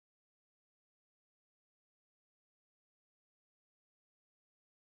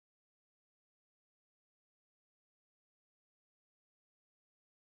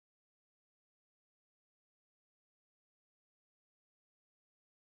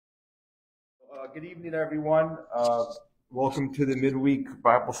Good evening, everyone. Welcome to the midweek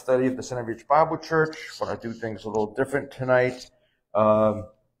Bible study of the Center Ridge Bible Church. We're going to do things a little different tonight. We're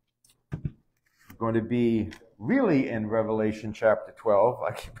going to be really in Revelation chapter 12.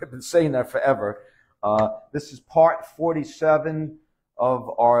 I've been saying that forever. This is part 47 of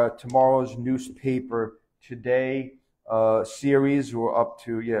our Tomorrow's Newspaper Today series. We're up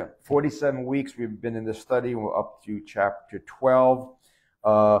to 47 weeks. We've been in this study. We're up to chapter 12.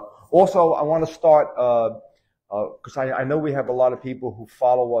 Also, I want to start because I know we have a lot of people who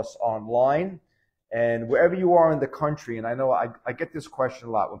follow us online, and wherever you are in the country, and I know I get this question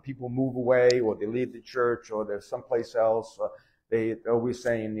a lot when people move away or they leave the church or they're someplace else. They're always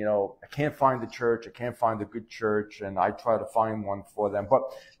saying, you know, I can't find the church, I can't find a good church, and I try to find one for them. But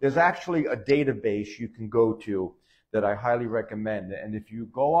there's actually a database you can go to that I highly recommend. And if you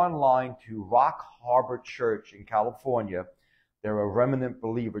go online to Rock Harbor Church in California, they're a remnant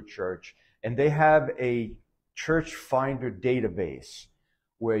believer church, and they have a church finder database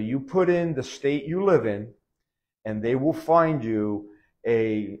where you put in the state you live in, and they will find you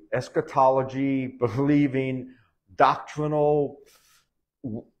a eschatology believing, doctrinal,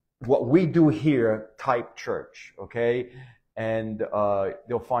 what we do here type church, okay? And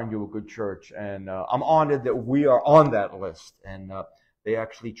they'll find you a good church. And I'm honored that we are on that list. And they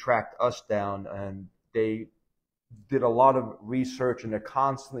actually tracked us down, and they did a lot of research, and they're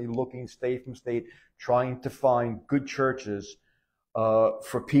constantly looking state from state, trying to find good churches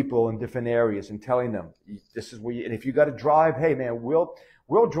for people in different areas and telling them, this is where you, and if you got to drive, hey man,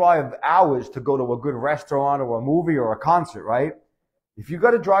 we'll drive hours to go to a good restaurant or a movie or a concert, right? If you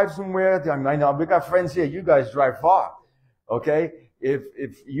got to drive somewhere, I know we got friends here, you guys drive far, okay?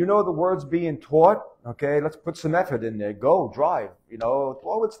 If you know the word's being taught, okay, let's put some effort in there. Go, drive, you know.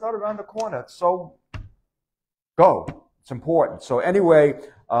 Oh, it's not around the corner, so go. It's important. So anyway,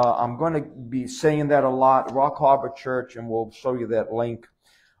 I'm going to be saying that a lot. Rock Harbor Church, and we'll show you that link.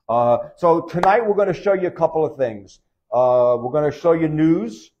 So tonight we're going to show you a couple of things. We're going to show you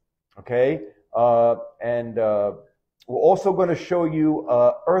news, okay? And we're also going to show you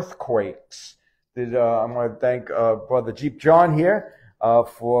earthquakes. I'm going to thank Brother Jeep John here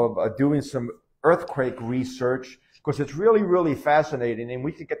for doing some earthquake research, because it's really, really fascinating. And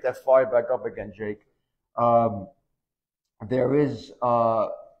we can get that fire back up again, Jake. There is a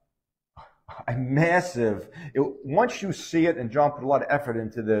massive, once you see it, and John put a lot of effort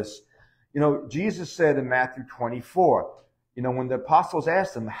into this, you know, Jesus said in Matthew 24, you know, when the apostles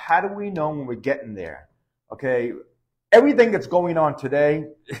asked him, how do we know when we're getting there? Okay, everything that's going on today,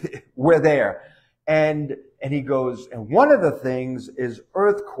 we're there. And he goes, and one of the things is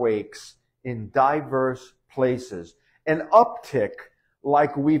earthquakes in diverse places, an uptick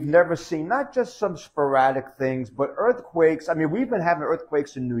like we've never seen, not just some sporadic things, but earthquakes. I mean, we've been having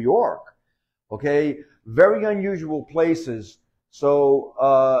earthquakes in New York, okay? Very unusual places. So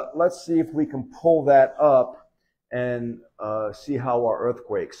let's see if we can pull that up and see how our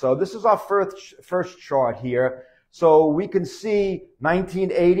earthquakes. So this is our first chart here. So we can see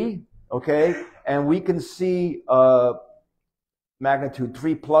 1980, okay? And we can see magnitude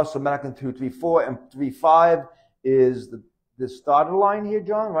 3 plus or magnitude 3.4, and 3.5 is the starter line here,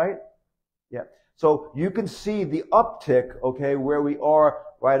 John, right? Yeah. So you can see the uptick, okay, where we are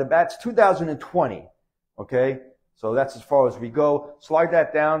right about. It's 2020, okay? So that's as far as we go. Slide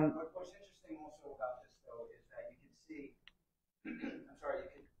that down. What's interesting also about this, though, is that you can see, I'm sorry,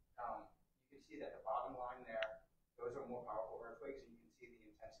 you can see that the bottom line there, those are more powerful earthquakes, and you can see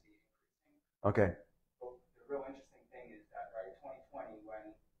the intensity increasing. Okay. So the real interesting thing is that, right, 2020, when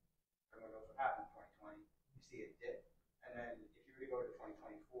everyone knows what happened in 2020, you see it dip. And then if you were to go to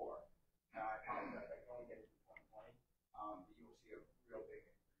 2024, now I apologize, I can only get it to 2020, but you will see a real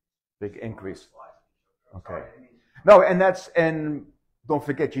big increase. Okay. No, and don't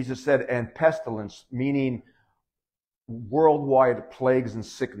forget, Jesus said, and pestilence, meaning worldwide plagues and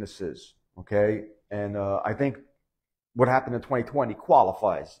sicknesses, okay? And I think what happened in 2020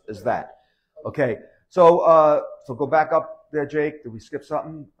 qualifies as that. Okay, so go back up there, Jake. Did we skip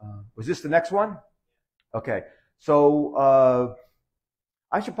something? Was this the next one? Okay. So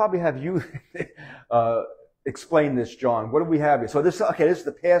I should probably have you explain this, John. What do we have here? So this is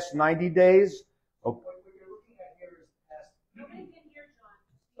the past 90 days. Oh. What you're looking at here is the past. Nobody can hear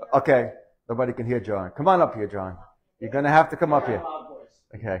John. Okay, nobody can hear John. Come on up here, John. You're gonna have to come up here.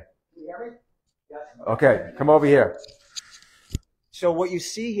 Okay. Can you hear me? Yes. Okay, come over here. So what you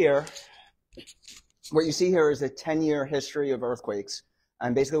see here is a 10-year history of earthquakes.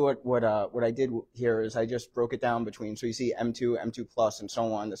 And basically what I did here is I just broke it down between, so you see M2, M2 plus, and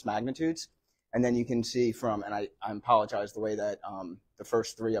so on, this magnitudes. And then you can see from, and I apologize the way that the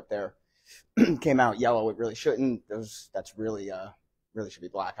first three up there, came out yellow. It really shouldn't. That's really should be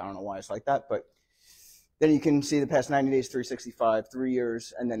black. I don't know why it's like that, but then you can see the past 90 days, 365, 3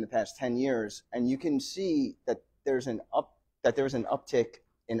 years, and then the past 10 years, and you can see that there's an uptick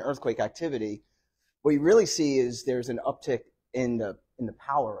in earthquake activity. What you really see is there's an uptick in the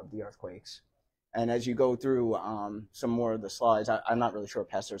power of the earthquakes. And as you go through some more of the slides, I'm not really sure what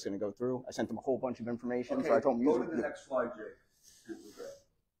Pastor is going to go through. I sent him a whole bunch of information, Okay, so I told him go to the next slide, Jake.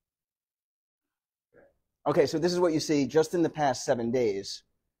 Okay, so this is what you see just in the past 7 days.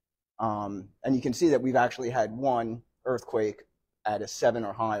 And you can see that we've actually had one earthquake at a 7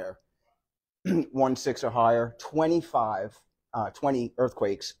 or higher, 1, 6 or higher, 20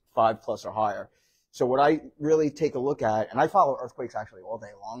 earthquakes, 5 plus or higher. So what I really take a look at, and I follow earthquakes actually all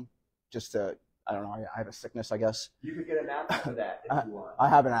day long, just to, I don't know, I have a sickness, I guess. You could get an app for that if you want. I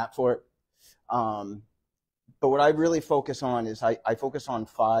have an app for it. But what I really focus on is I focus on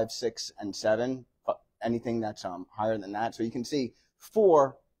 5, 6, and 7, anything that's higher than that. So you can see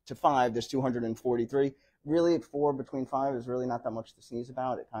 4 to 5, there's 243. Really, at 4 between 5 is really not that much to sneeze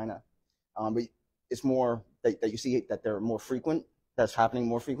about. It kind of, but it's more that you see that they're more frequent. That's happening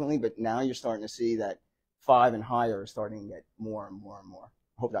more frequently. But now you're starting to see that 5 and higher are starting to get more and more and more.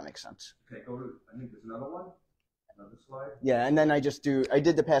 I hope that makes sense. Okay, go to, I think there's another one. Another slide. Yeah, and then I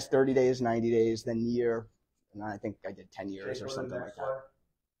did the past 30 days, 90 days, then year, and I think I did 10 years or something like that.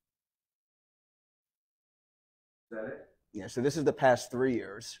 Is that it? Yeah, so this is the past 3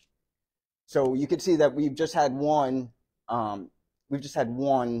 years. So you can see that we've just had one in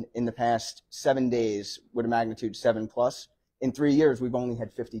the past 7 days with a magnitude 7 plus. In 3 years, we've only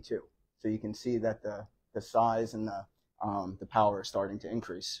had 52. So you can see that the size and the power is starting to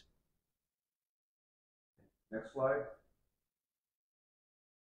increase. Next slide.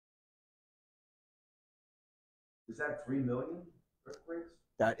 Is that 3 million earthquakes?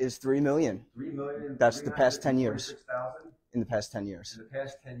 That is 3 million. 3 million. That's the past 10 years. 6,000? In the past 10 years. In the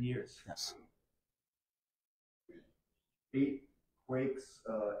past 10 years. Yes. 8 quakes,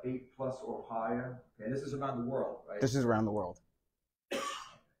 8 plus or higher. And this is around the world, right? This is around the world. And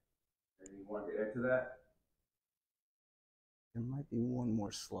you want to add to that? There might be one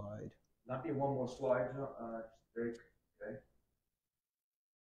more slide. Not be one more slide, Jake. Okay.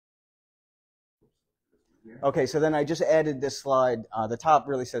 Okay, so then I just added this slide. The top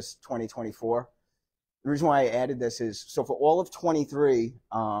really says 2024. The reason why I added this is, so for all of 23,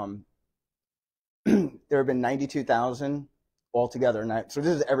 there have been 92,000 altogether. So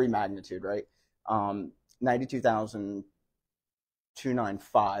this is every magnitude, right?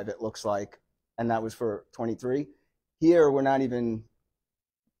 92,295, it looks like. And that was for 23. Here, we're not even,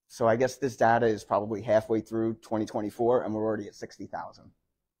 so I guess this data is probably halfway through 2024, and we're already at 60,000.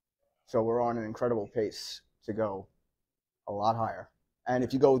 So we're on an incredible pace to go a lot higher. And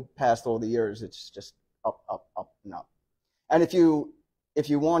if you go past all the years, it's just up, up, up, and up. And if you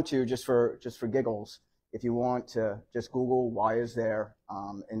want to, just for giggles, if you want to just Google why is there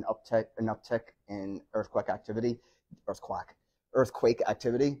an uptick in earthquake activity,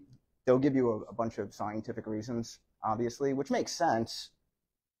 they'll give you a bunch of scientific reasons, obviously, which makes sense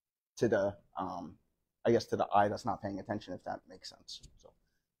to the I guess to the eye that's not paying attention, if that makes sense. So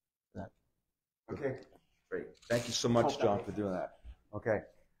that. Okay, great. Thank you so much, John, for doing that. Okay.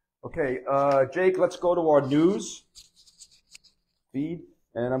 Okay, Jake, let's go to our news feed.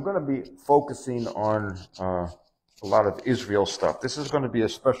 And I'm going to be focusing on a lot of Israel stuff. This is going to be a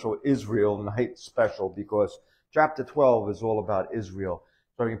special Israel night special because chapter 12 is all about Israel.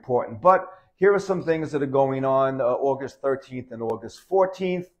 Very important. But here are some things that are going on August 13th and August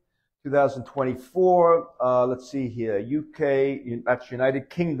 14th, 2024. Let's see here. UK, that's United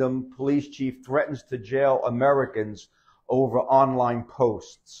Kingdom, police chief threatens to jail Americans over online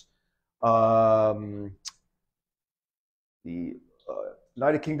posts.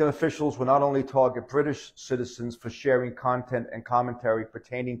 United Kingdom officials will not only target British citizens for sharing content and commentary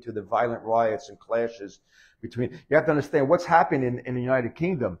pertaining to the violent riots and clashes between. You have to understand what's happening in the United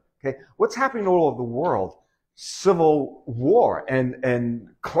Kingdom. Okay, what's happening all over the world? Civil war and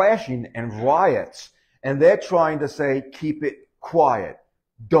clashing and riots, and they're trying to say keep it quiet,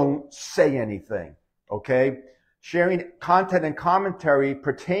 don't say anything. Okay. Sharing content and commentary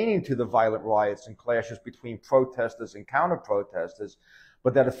pertaining to the violent riots and clashes between protesters and counter-protesters,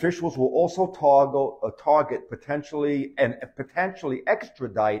 but that officials will also target potentially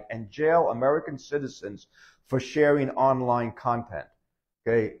extradite and jail American citizens for sharing online content,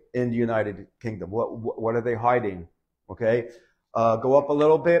 okay, in the United Kingdom. What are they hiding? Okay, go up a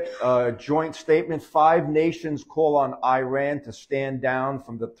little bit. Joint statement, 5 nations call on Iran to stand down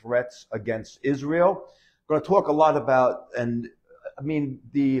from the threats against Israel. Going to talk a lot about, and I mean,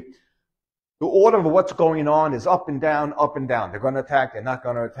 the The order of what's going on is up and down, up and down. They're going to attack, they're not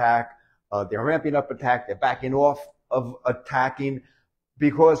going to attack. They're ramping up attack, they're backing off of attacking.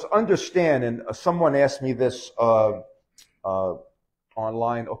 Because understand, and someone asked me this online, a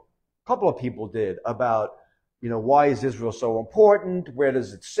couple of people did, about, why is Israel so important? Where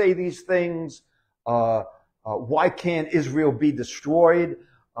does it say these things? Why can't Israel be destroyed?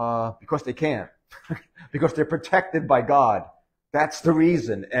 Because they can't. Because they're protected by God. That's the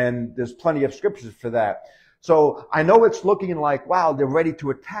reason. And there's plenty of scriptures for that. So I know it's looking like, wow, they're ready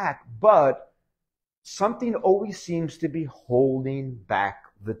to attack, but something always seems to be holding back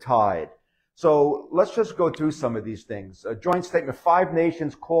the tide. So let's just go through some of these things. A joint statement, 5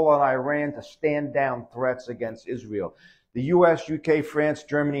 nations call on Iran to stand down threats against Israel. The U.S., UK, France,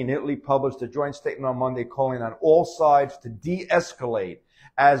 Germany, and Italy published a joint statement on Monday calling on all sides to de-escalate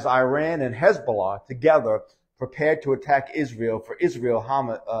as Iran and Hezbollah together prepared to attack Israel for Israel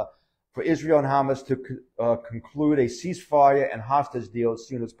and Hamas to conclude a ceasefire and hostage deal as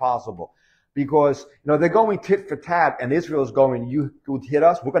soon as possible. Because, they're going tit for tat, and Israel's going, you would hit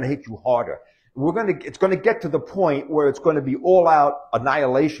us, we're going to hit you harder. It's going to get to the point where it's going to be all-out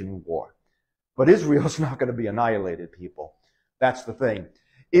annihilation war. But Israel's not going to be annihilated, people. That's the thing.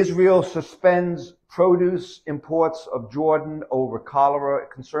 Israel suspends produce imports of Jordan over cholera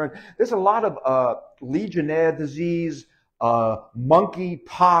concern. There's a lot of Legionnaire disease, monkey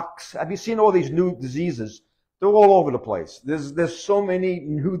pox. Have you seen all these new diseases? They're all over the place. There's so many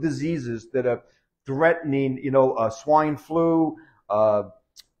new diseases that are threatening, swine flu, Black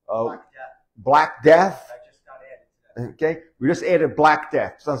Death. I just got added to that. Okay, we just added Black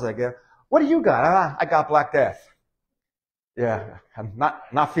Death. Sounds like it. What do you got? I got Black Death. Yeah, I'm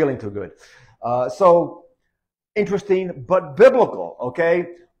not feeling too good. So interesting, but biblical. Okay,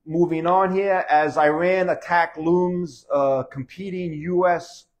 moving on here as Iran attack looms, competing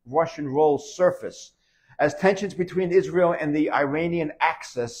U.S.-Russian roles surface as tensions between Israel and the Iranian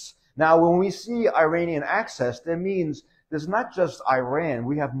axis. Now, when we see Iranian axis, that means there's not just Iran.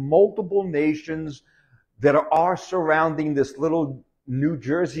 We have multiple nations that are surrounding this little New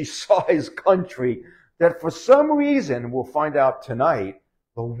Jersey-sized country that for some reason, we'll find out tonight,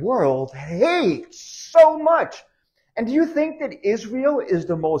 the world hates so much. And do you think that Israel is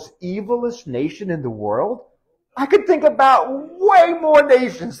the most evilest nation in the world? I could think about way more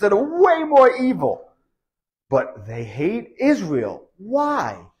nations that are way more evil. But they hate Israel.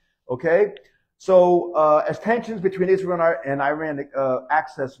 Why? Okay? So as tensions between Israel and Iran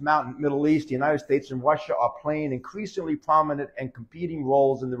access mountain Middle East, the United States and Russia are playing increasingly prominent and competing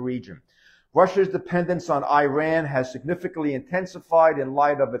roles in the region. Russia's dependence on Iran has significantly intensified in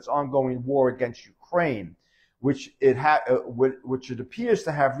light of its ongoing war against Ukraine, which it appears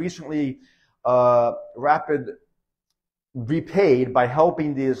to have recently repaid by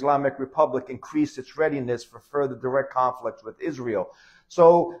helping the Islamic Republic increase its readiness for further direct conflict with Israel.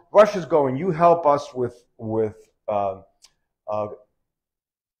 So Russia's going, you help us with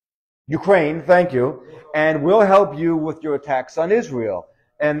Ukraine, thank you, and we'll help you with your attacks on Israel.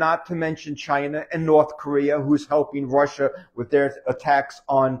 And not to mention China and North Korea, who's helping Russia with their attacks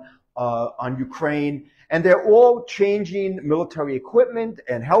on Ukraine. And they're all changing military equipment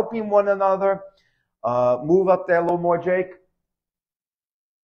and helping one another. Move up there a little more, Jake.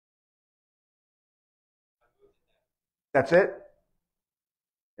 That's it?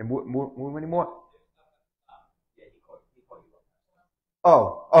 And move any more?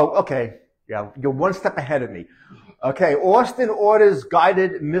 Oh, okay. Yeah, you're one step ahead of me. Okay, Austin orders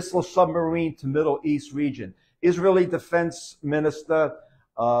guided missile submarine to Middle East region. Israeli Defense Minister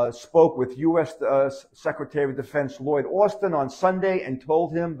spoke with U.S. Secretary of Defense Lloyd Austin on Sunday and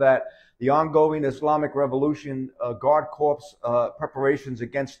told him that the ongoing Islamic Revolution Guard Corps preparations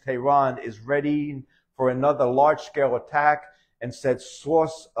against Tehran is ready for another large-scale attack, and said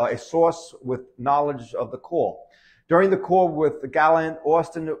a source with knowledge of the call. During the call with the Gallant,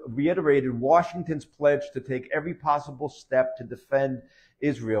 Austin reiterated Washington's pledge to take every possible step to defend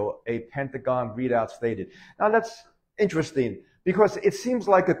Israel, a Pentagon readout stated. Now that's interesting because it seems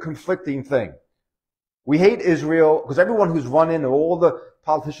like a conflicting thing. We hate Israel because everyone who's running, all the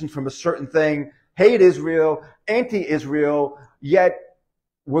politicians from a certain thing, hate Israel, anti-Israel, yet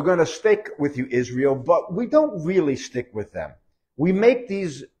we're going to stick with you, Israel, but we don't really stick with them. We make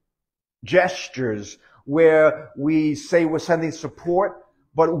these gestures where we say we're sending support,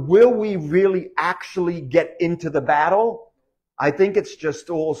 but will we really actually get into the battle? I think it's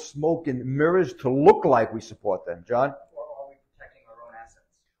just all smoke and mirrors to look like we support them, John. Or are we protecting our own assets?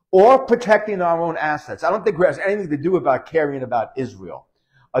 Or protecting our own assets. I don't think it has anything to do about caring about Israel.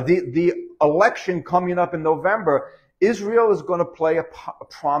 The election coming up in November Israel is going to play a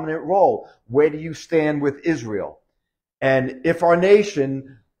prominent role. Where do you stand with Israel? And if our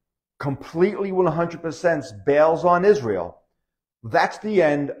nation completely 100% bails on Israel, that's the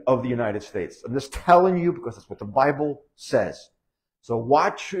end of the United States. I'm just telling you because that's what the Bible says. So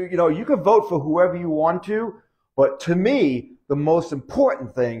watch, you can vote for whoever you want to, but to me, the most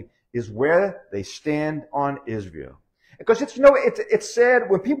important thing is where they stand on Israel. Because it's sad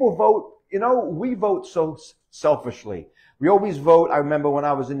when people vote, we vote so selfishly. We always vote. I remember when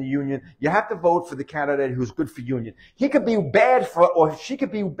I was in the union, you have to vote for the candidate who's good for union. He could be bad or she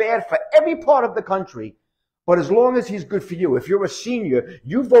could be bad for every part of the country, but as long as he's good for you. If you're a senior,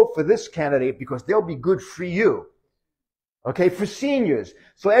 you vote for this candidate because they'll be good for you. Okay, for seniors.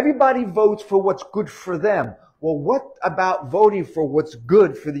 So everybody votes for what's good for them. Well, what about voting for what's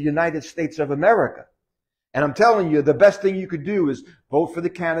good for the United States of America? And I'm telling you, the best thing you could do is vote for the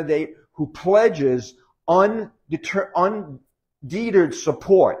candidate who pledges undeterred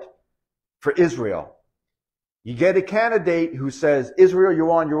support for Israel. You get a candidate who says, Israel, you're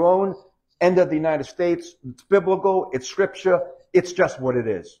on your own, end of the United States. It's biblical, it's scripture, it's just what it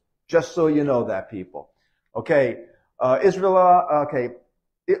is. Just so you know that, people. Okay,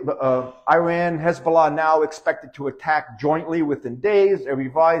 Iran, Hezbollah now expected to attack jointly within days. A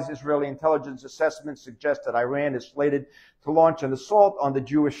revised Israeli intelligence assessment suggests that Iran is slated to launch an assault on the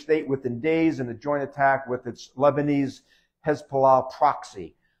Jewish state within days in a joint attack with its Lebanese Hezbollah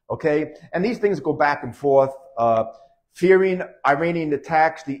proxy. Okay? And these things go back and forth. Fearing Iranian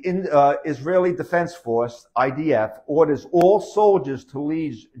attacks, the Israeli Defense Force, IDF, orders all soldiers to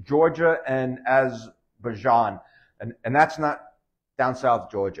leave Georgia and Azerbaijan. And that's not down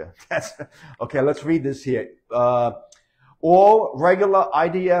south Georgia. Okay, let's read this here. All regular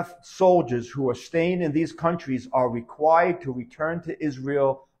IDF soldiers who are staying in these countries are required to return to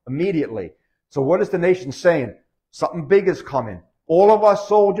Israel immediately. So what is the nation saying? Something big is coming. All of our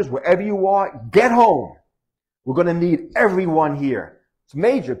soldiers, wherever you are, get home. We're going to need everyone here. It's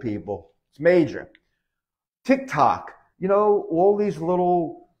major, people. It's major. TikTok, all these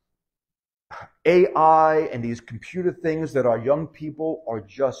little AI and these computer things that our young people are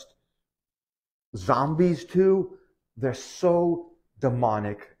just zombies to, they're so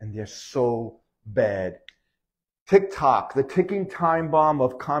demonic and they're so bad. TikTok, the ticking time bomb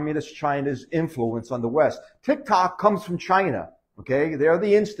of communist China's influence on the West. TikTok comes from China, okay? They're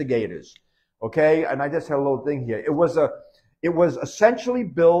the instigators, okay? And I just had a little thing here. It was essentially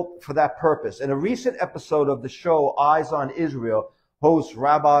built for that purpose. In a recent episode of the show Eyes on Israel, host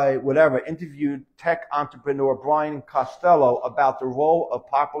Rabbi whatever interviewed tech entrepreneur Brian Costello about the role of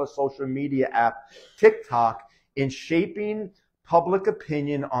popular social media app TikTok in shaping public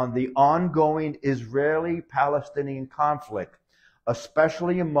opinion on the ongoing Israeli-Palestinian conflict,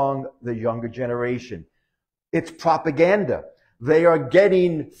 especially among the younger generation. It's propaganda. They are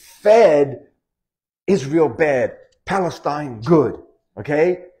getting fed Israel bad, Palestine good,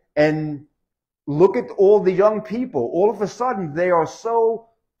 okay? And look at all the young people. All of a sudden, they are so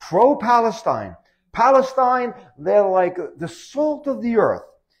pro-Palestine. Palestine, they're like the salt of the earth.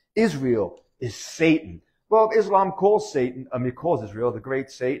 Israel is Satan. Well, Islam calls Israel the great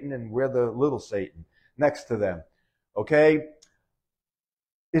Satan, and we're the little Satan next to them. Okay?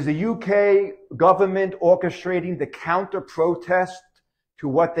 Is the UK government orchestrating the counter-protest to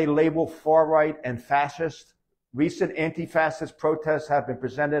what they label far-right and fascist? Recent anti-fascist protests have been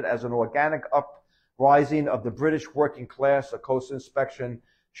presented as an organic uprising of the British working class. A close inspection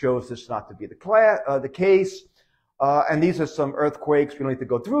shows this not to be the case. And these are some earthquakes. We don't need to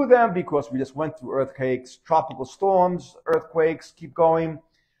go through them because we just went through earthquakes, tropical storms, earthquakes, keep going.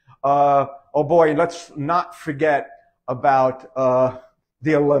 Oh boy, let's not forget about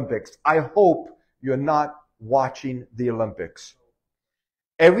the Olympics. I hope you're not watching the Olympics.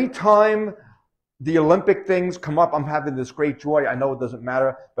 Every time the Olympic things come up, I'm having this great joy. I know it doesn't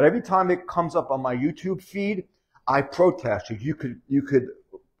matter, but every time it comes up on my YouTube feed, I protest. You could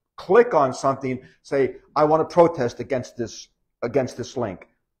click on something, say, I want to protest against this link.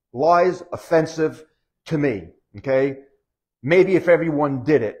 Lies, offensive to me, okay? Maybe if everyone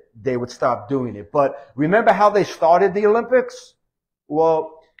did it, they would stop doing it. But remember how they started the Olympics?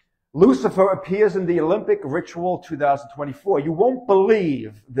 Well, Lucifer appears in the Olympic ritual 2024. You won't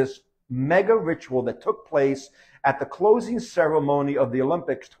believe this mega ritual that took place at the closing ceremony of the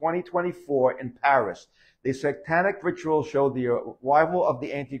Olympics 2024 in Paris. The satanic ritual showed the arrival of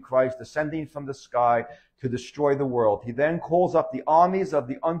the Antichrist descending from the sky to destroy the world. He then calls up the armies of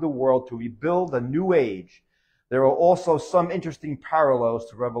the underworld to rebuild a new age. There are also some interesting parallels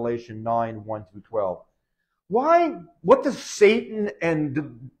to Revelation 9, 1 through 12. Why? What does Satan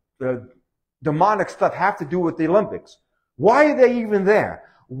and demonic stuff have to do with the Olympics? Why are they even there?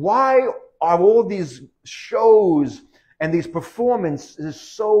 Why are all these shows and these performances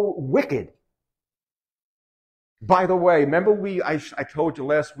so wicked? By the way, remember I told you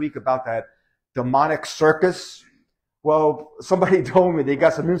last week about that demonic circus? Well, somebody told me they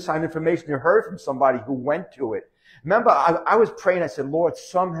got some inside information. They heard from somebody who went to it. Remember, I was praying. I said, Lord,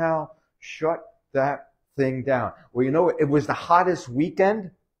 somehow shut that thing down. Well, you know, it was the hottest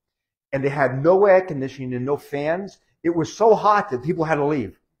weekend, and they had no air conditioning and no fans. It was so hot that people had to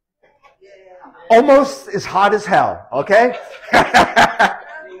leave. Almost as hot as hell, okay?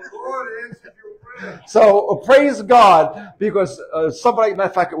 So praise God, because somebody, matter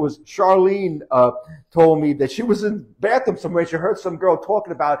of fact, it was Charlene told me that she was in the bathroom somewhere. She heard some girl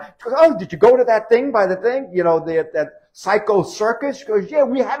talking about, she goes, oh, did you go to that thing by the thing? You know, that psycho circus? She goes, yeah,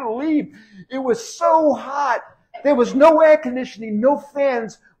 we had to leave. It was so hot. There was no air conditioning, no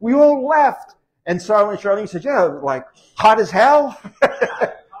fans. We all left. And Charlene said, yeah, like hot as hell?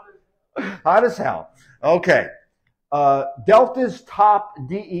 Hot as hell. Okay. Delta's top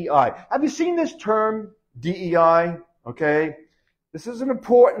DEI. Have you seen this term, DEI? Okay. This is an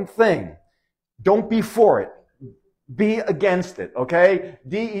important thing. Don't be for it. Be against it. Okay.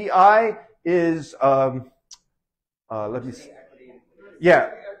 DEI is, let me see.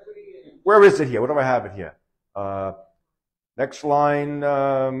 Yeah. Where is it here? What do I have it here? Next line.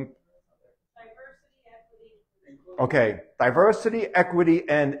 Okay. Diversity, equity,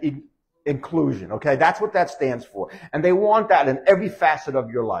 and inclusion. Okay. That's what that stands for. And they want that in every facet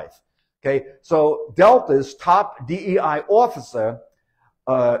of your life. Okay. So Delta's top DEI officer,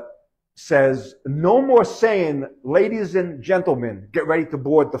 says, no more saying, ladies and gentlemen, get ready to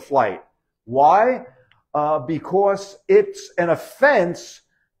board the flight. Why? Because it's an offense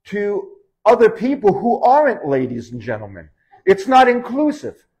to other people who aren't ladies and gentlemen. It's not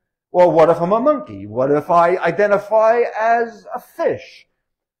inclusive. Well, what if I'm a monkey? What if I identify as a fish?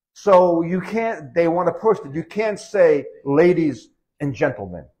 So they want to push that you can't say ladies and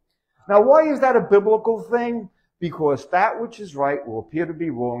gentlemen. Now, why is that a biblical thing? Because that which is right will appear to be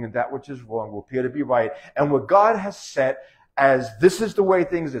wrong, and that which is wrong will appear to be right. And what God has set as this is the way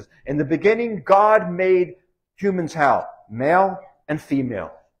things is. In the beginning, God made humans how? Male and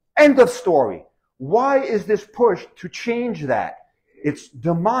female. End of story. Why is this push to change that? It's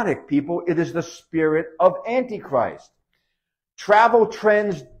demonic, people. It is the spirit of Antichrist. Travel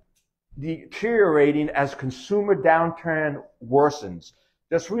trends deteriorating as consumer downturn worsens.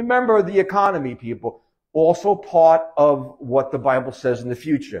 Just remember the economy, people. Also part of what the Bible says in the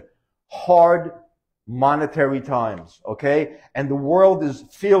future. Hard monetary times, okay? And the world is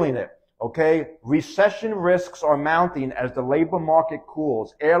feeling it, okay? Recession risks are mounting as the labor market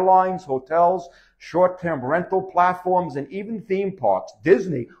cools. Airlines, hotels, short-term rental platforms, and even theme parks.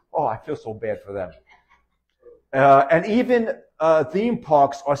 Disney, oh, I feel so bad for them. And even theme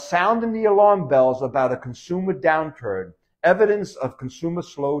parks are sounding the alarm bells about a consumer downturn. Evidence of consumer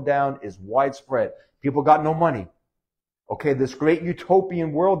slowdown is widespread. People got no money. Okay, this great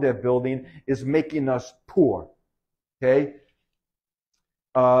utopian world they're building is making us poor. Okay?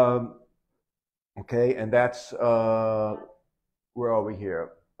 Okay, and that's, where are we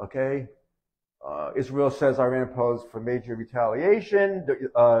here? Okay? Israel says Iran posed for major retaliation.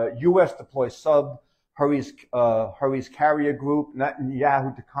 The U.S. deploys hurries carrier group,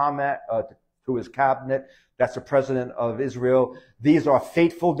 Netanyahu to comment to his cabinet. That's the president of Israel. These are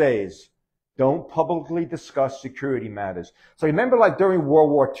fateful days. Don't publicly discuss security matters. So remember, like during World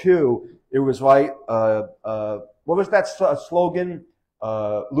War II, it was like, what was that slogan?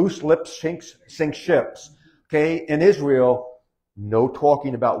 Loose lips sink ships. Okay, in Israel, no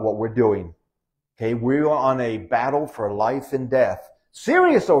talking about what we're doing. Okay, we're on a battle for life and death.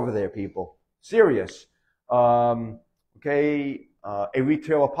 Serious over there, people. Serious. Okay, a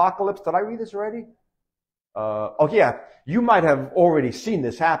retail apocalypse. Did I read this already? Oh yeah, you might have already seen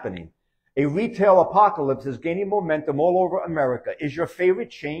this happening. A retail apocalypse is gaining momentum all over America. Is your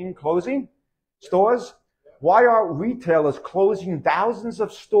favorite chain closing stores? Why are retailers closing thousands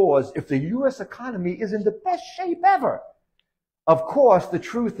of stores if the U.S. economy is in the best shape ever? Of course, the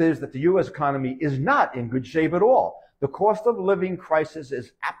truth is that the U.S. economy is not in good shape at all. The cost of living crisis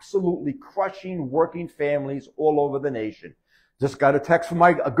is absolutely crushing working families all over the nation. Just got a text from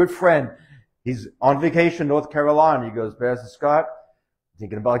a good friend. He's on vacation in North Carolina. He goes, Pastor Scott,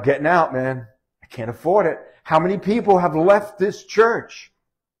 thinking about getting out, man. I can't afford it. How many people have left this church?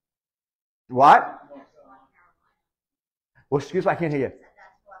 What? Well, excuse me, I can't hear you.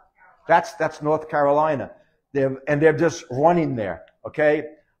 That's North Carolina. They're just running there. Okay.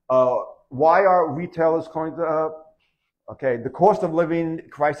 Why are retailers going to Okay, the cost of living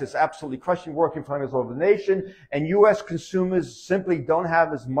crisis absolutely crushing working families all over the nation, and U.S. consumers simply don't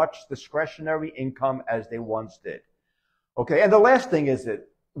have as much discretionary income as they once did. Okay, and the last thing is that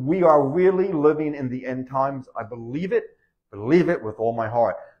we are really living in the end times. I believe it with all my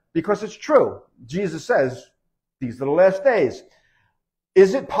heart, because it's true. Jesus says, these are the last days.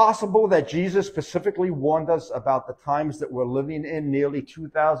 Is it possible that Jesus specifically warned us about the times that we're living in nearly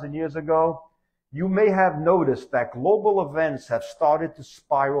 2,000 years ago? You may have noticed that global events have started to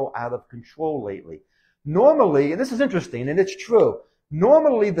spiral out of control lately. Normally, and this is interesting, and it's true,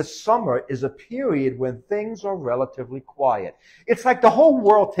 normally the summer is a period when things are relatively quiet. It's like the whole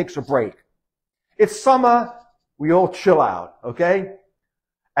world takes a break. It's summer, we all chill out, okay?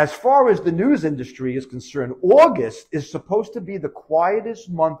 As far as the news industry is concerned, August is supposed to be the quietest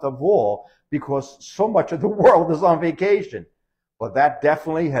month of all because so much of the world is on vacation. But that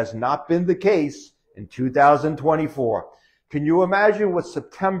definitely has not been the case in 2024. Can you imagine what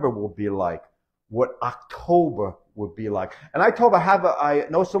September will be like? What October would be like? And I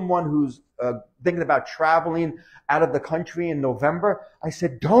know someone who's thinking about traveling out of the country in November. I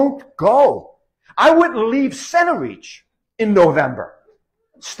said, don't go. I wouldn't leave Centereach in November.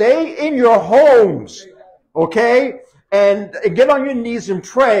 Stay in your homes, okay? And get on your knees and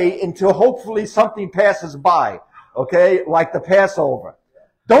pray until hopefully something passes by. Okay, like the Passover.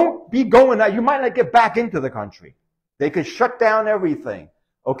 Don't be going out. You might not get back into the country. They could shut down everything.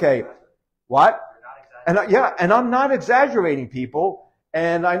 Okay, what? And I'm not exaggerating, people.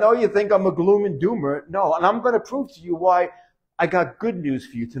 And I know you think I'm a gloom and doomer. No, and I'm going to prove to you why I got good news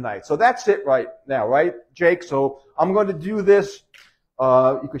for you tonight. So that's it right now, right, Jake? So I'm going to do this.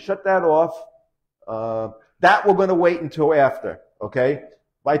 You can shut that off. That we're going to wait until after, okay?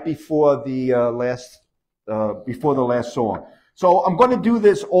 Right before the last song. So I'm going to do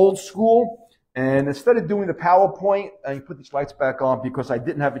this old school, and instead of doing the PowerPoint, and you put these lights back on because I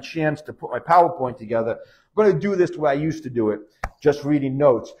didn't have a chance to put my PowerPoint together, I'm going to do this the way I used to do it, just reading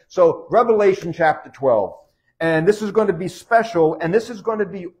notes. So Revelation chapter 12. And this is going to be special, and this is going to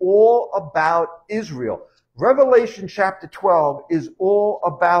be all about Israel. Revelation chapter 12 is all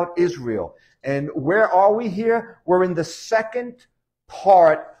about Israel. And where are we here? We're in the second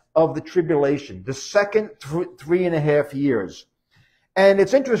part of the tribulation, the second 3.5 years. And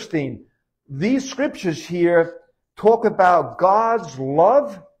it's interesting. These scriptures here talk about God's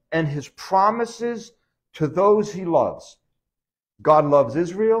love and his promises to those he loves. God loves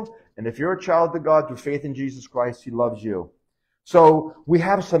Israel, and if you're a child of God through faith in Jesus Christ, he loves you. So we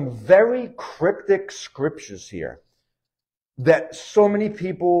have some very cryptic scriptures here that so many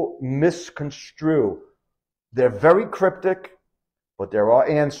people misconstrue. They're very cryptic, but there are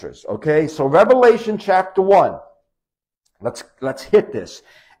answers, okay? So Revelation chapter 1. Let's hit this.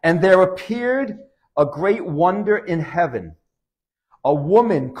 And there appeared a great wonder in heaven, a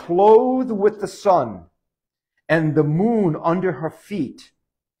woman clothed with the sun and the moon under her feet,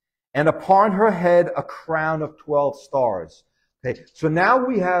 and upon her head a crown of 12 stars. Okay, so now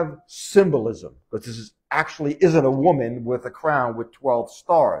we have symbolism, because this actually isn't a woman with a crown with 12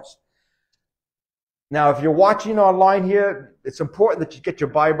 stars. Now, if you're watching online here, it's important that you get your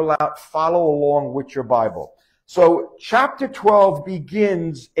Bible out, follow along with your Bible. So chapter 12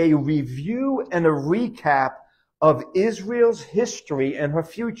 begins a review and a recap of Israel's history and her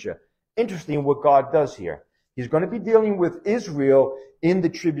future. Interesting what God does here. He's going to be dealing with Israel in the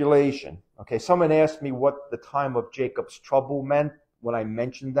tribulation. Okay, someone asked me what the time of Jacob's trouble meant when I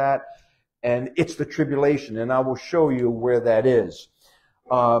mentioned that. And it's the tribulation, and I will show you where that is.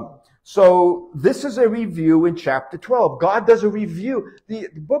 So this is a review in chapter 12. God does a review. The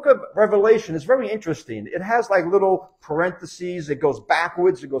book of Revelation is very interesting. It has like little parentheses. It goes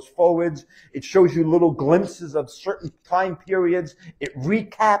backwards. It goes forwards. It shows you little glimpses of certain time periods. It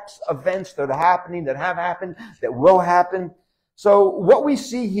recaps events that are happening, that have happened, that will happen. So what we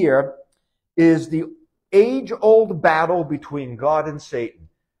see here is the age-old battle between God and Satan.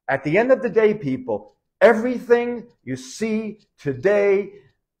 At the end of the day, people, everything you see today,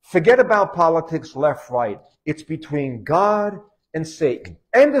 forget about politics, left, right. It's between God and Satan.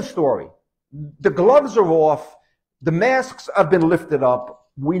 End of story. The gloves are off. The masks have been lifted up.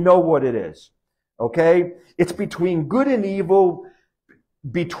 We know what it is. Okay? It's between good and evil,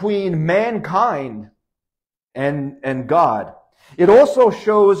 between mankind and God. It also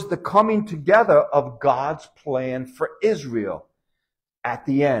shows the coming together of God's plan for Israel at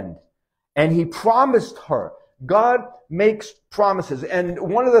the end. And he promised her. God makes promises. And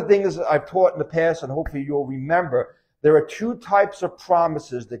one of the things I've taught in the past, and hopefully you'll remember, there are two types of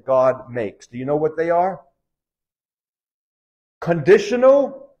promises that God makes. Do you know what they are?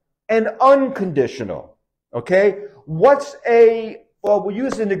 Conditional and unconditional. Okay? well, we'll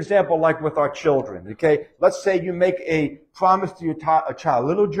use an example like with our children, okay? Let's say you make a promise to your a child,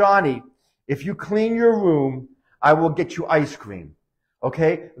 little Johnny, if you clean your room, I will get you ice cream.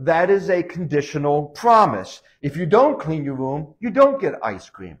 Okay? That is a conditional promise. If you don't clean your room, you don't get ice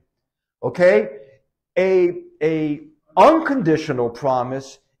cream. Okay? A unconditional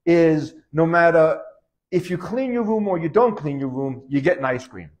promise is no matter if you clean your room or you don't clean your room, you get an ice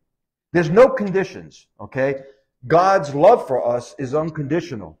cream. There's no conditions. Okay? God's love for us is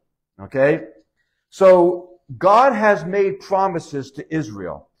unconditional. Okay? So God has made promises to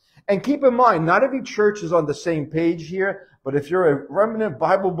Israel. And keep in mind, not every church is on the same page here, but if you're a remnant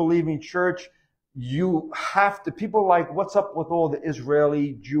Bible-believing church, you have to, people like, what's up with all the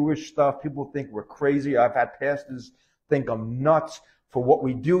Israeli Jewish stuff? People think we're crazy. I've had pastors think I'm nuts for what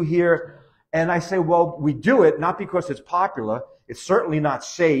we do here. And I say, well, we do it not because it's popular. It's certainly not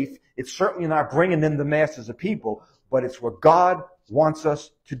safe. It's certainly not bringing in the masses of people, but it's what God wants us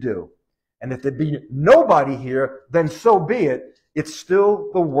to do. And if there be nobody here, then so be it. It's still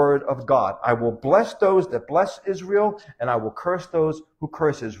the word of God. I will bless those that bless Israel, and I will curse those who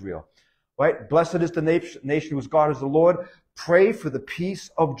curse Israel. Right? Blessed is the nation whose God is the Lord. Pray for the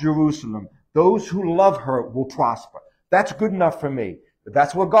peace of Jerusalem. Those who love her will prosper. That's good enough for me. If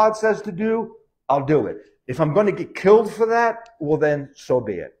that's what God says to do, I'll do it. If I'm going to get killed for that, well then, so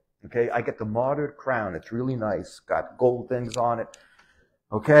be it. Okay? I get the martyred crown. It's really nice. Got gold things on it.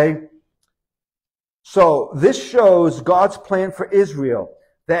 Okay? So this shows God's plan for Israel,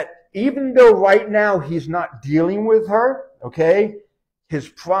 that even though right now he's not dealing with her, okay, his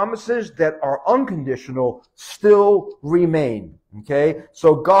promises that are unconditional still remain, okay?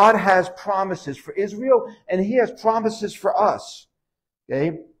 So God has promises for Israel, and he has promises for us,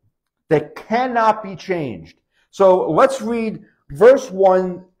 okay, that cannot be changed. So let's read verse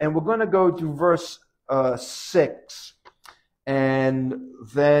 1, and we're going to go to verse 6, and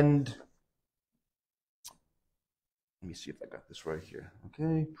then... Let me see if I got this right here.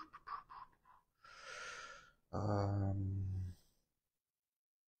 Okay.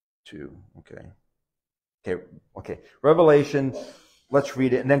 Two. Okay. Okay. Revelation. Let's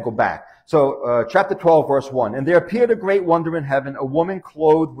read it and then go back. So, chapter 12, verse 1. And there appeared a great wonder in heaven, a woman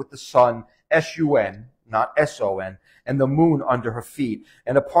clothed with the sun, S-U-N, not S-O-N, and the moon under her feet,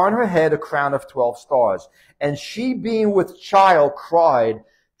 and upon her head a crown of 12 stars. And she, being with child, cried,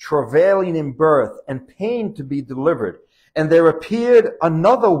 travailing in birth, and pain to be delivered. And there appeared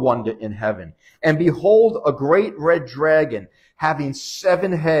another wonder in heaven. And behold, a great red dragon, having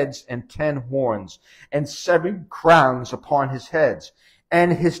 7 heads and 10 horns, and 7 crowns upon his heads.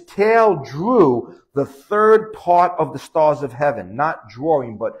 And his tail drew the third part of the stars of heaven, not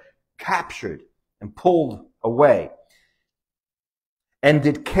drawing, but captured and pulled away, and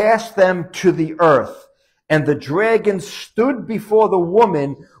did cast them to the earth. And the dragon stood before the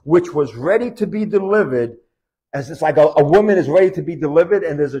woman which was ready to be delivered, as it's like a woman is ready to be delivered,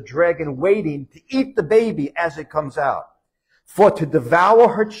 and there's a dragon waiting to eat the baby as it comes out, for to devour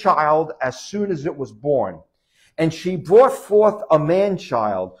her child as soon as it was born. And she brought forth a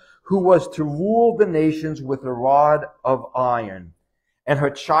man-child, who was to rule the nations with a rod of iron. And her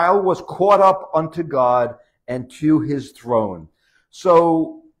child was caught up unto God and to his throne.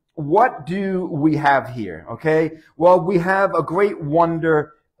 So, what do we have here? Okay. Well, we have a great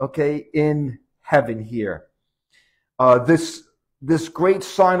wonder, okay, in heaven here. This great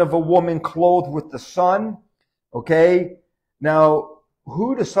sign of a woman clothed with the sun. Okay. Now,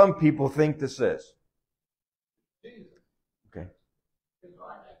 who do some people think this is? Okay.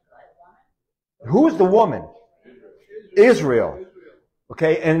 Who is the woman? Israel.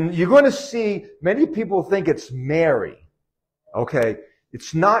 Okay. And you're going to see many people think it's Mary. Okay.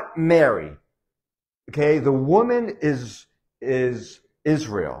 It's not Mary. Okay, the woman is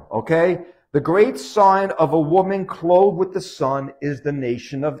Israel. Okay, the great sign of a woman clothed with the sun is the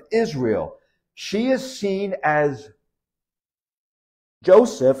nation of Israel. She is seen as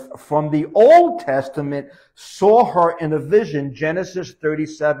Joseph from the Old Testament saw her in a vision, Genesis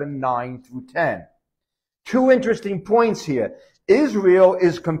 37, 9 through 10. 2 interesting points here. Israel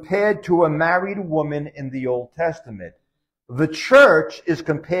is compared to a married woman in the Old Testament. The church is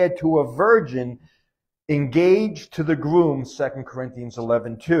compared to a virgin engaged to the groom, 2 Corinthians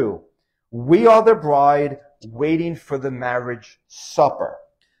 11:2. We are the bride waiting for the marriage supper.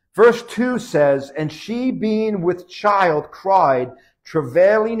 Verse 2 says, and she being with child cried,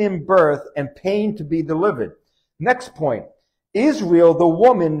 travailing in birth and pain to be delivered. Next point. Israel, the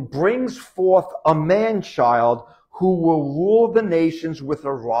woman, brings forth a man-child who will rule the nations with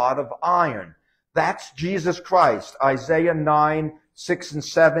a rod of iron. That's Jesus Christ, Isaiah 9, 6 and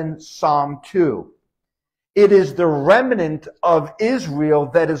 7, Psalm 2. It is the remnant of Israel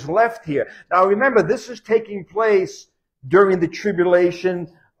that is left here. Now remember, this is taking place during the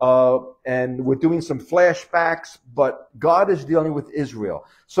tribulation, and we're doing some flashbacks, but God is dealing with Israel.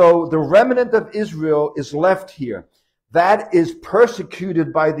 So the remnant of Israel is left here. That is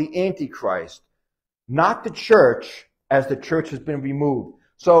persecuted by the Antichrist, not the church, as the church has been removed.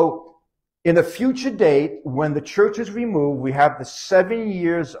 So in a future date, when the church is removed, we have the 7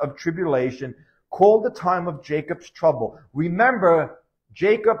 years of tribulation, called the time of Jacob's trouble. Remember,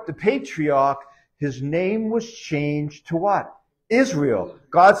 Jacob, the patriarch, his name was changed to what? Israel.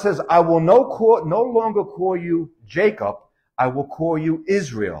 God says, I will no longer call you Jacob, I will call you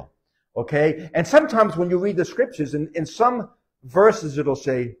Israel. Okay? And sometimes when you read the scriptures, in some verses it'll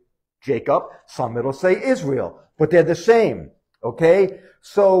say Jacob, some it'll say Israel, but they're the same. Okay?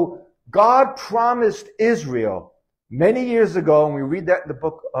 So God promised Israel many years ago, and we read that in the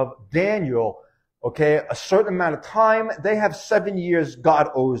book of Daniel, okay, a certain amount of time. They have 7 years God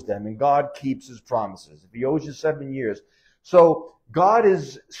owes them, and God keeps his promises. If he owes you 7 years. So God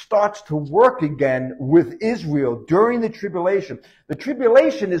starts to work again with Israel during the tribulation. The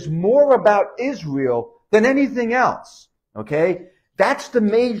tribulation is more about Israel than anything else. Okay? That's the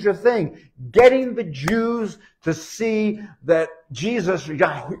major thing. Getting the Jews to see that Jesus,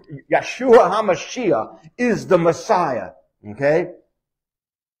 Yeshua HaMashiach, is the Messiah. Okay?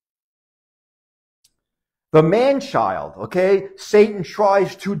 The man-child, okay, Satan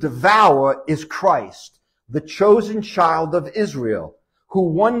tries to devour is Christ, the chosen child of Israel, who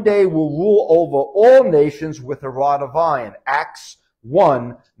one day will rule over all nations with a rod of iron. Acts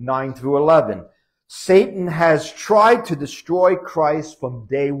 1, 9 through 11. Satan has tried to destroy Christ from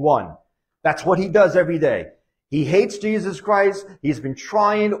day one. That's what he does every day. He hates Jesus Christ. He's been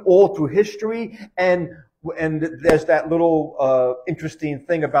trying all through history, and there's that little interesting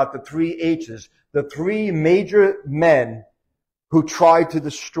thing about the 3 H's. The 3 major men who tried to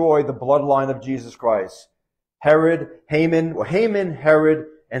destroy the bloodline of Jesus Christ. Haman, Herod,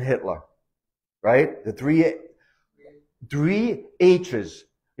 and Hitler. Right? The 3 H's.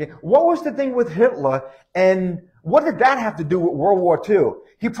 What was the thing with Hitler, and what did that have to do with World War II?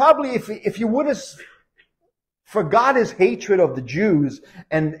 He probably, if he would have forgot his hatred of the Jews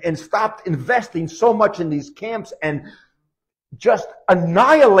and stopped investing so much in these camps and just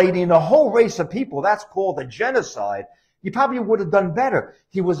annihilating a whole race of people, that's called a genocide, he probably would have done better.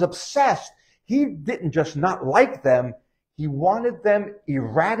 He was obsessed. He didn't just not like them, he wanted them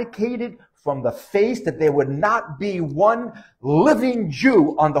eradicated from the face, that there would not be one living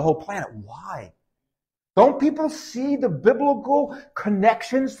Jew on the whole planet. Why? Don't people see the biblical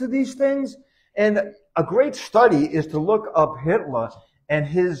connections to these things? And a great study is to look up Hitler and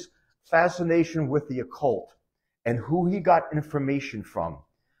his fascination with the occult and who he got information from,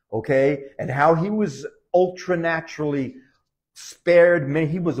 okay? And how he was ultra-naturally spared.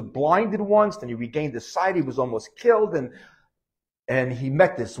 He was blinded once, then he regained his sight. He was almost killed, and he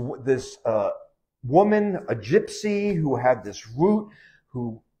met this woman, a gypsy, who had this root,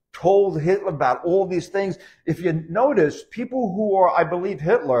 who told Hitler about all these things. If you notice, people who are, I believe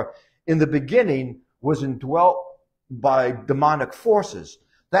Hitler, in the beginning, was indwelt by demonic forces.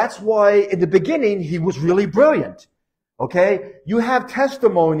 That's why in the beginning he was really brilliant. Okay? You have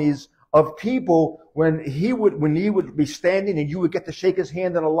testimonies of people when he would be standing and you would get to shake his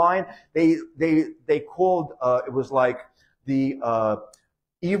hand in a line, they called it was like the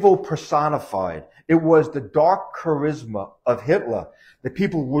evil personified. It was the dark charisma of Hitler. The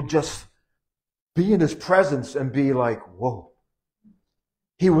people would just be in his presence and be like, whoa.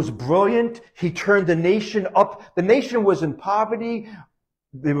 He was brilliant. He turned the nation up. The nation was in poverty.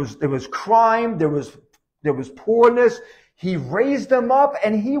 There was crime. There was poorness. He raised them up,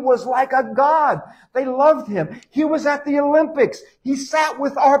 and he was like a god. They loved him. He was at the Olympics. He sat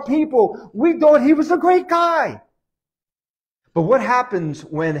with our people. We thought he was a great guy. But what happens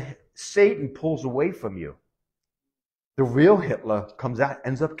when Satan pulls away from you? The real Hitler comes out,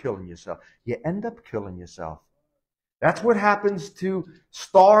 ends up killing yourself. You end up killing yourself. That's what happens to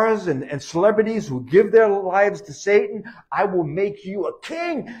stars and celebrities who give their lives to Satan. I will make you a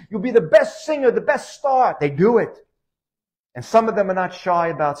king. You'll be the best singer, the best star. They do it. And some of them are not shy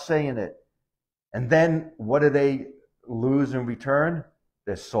about saying it. And then what do they lose in return?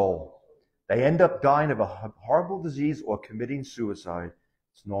 Their soul. They end up dying of a horrible disease or committing suicide.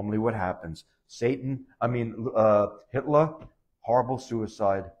 It's normally what happens. Hitler, horrible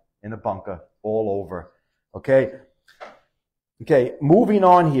suicide in a bunker all over. Okay, moving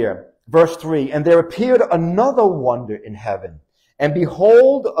on here. Verse 3, and there appeared another wonder in heaven. And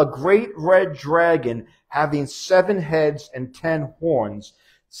behold, a great red dragon, having 7 heads and 10 horns,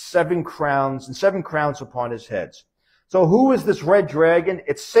 7 crowns and 7 crowns upon his heads. So who is this red dragon?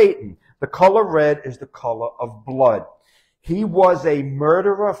 It's Satan. The color red is the color of blood. He was a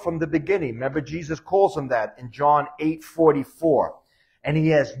murderer from the beginning. Remember, Jesus calls him that in John 8:44. And he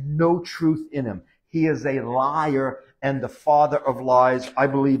has no truth in him. He is a liar and the father of lies. I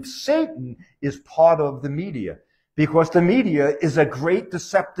believe Satan is part of the media because the media is a great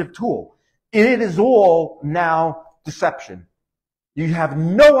deceptive tool. It is all now deception. You have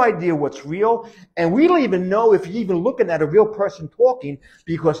no idea what's real, and we don't even know if you're even looking at a real person talking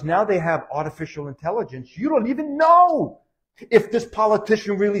because now they have artificial intelligence. You don't even know if this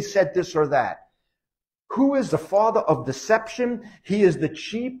politician really said this or that. Who is the father of deception? He is the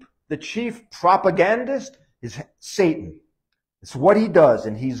chief propagandist is Satan. It's what he does,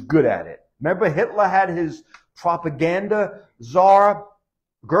 and he's good at it. Remember Hitler had his propaganda czar,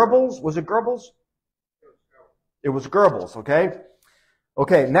 Goebbels? Was it Goebbels? It was Goebbels, okay?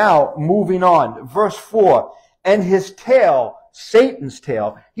 Okay, now moving on. Verse 4. And his tail, Satan's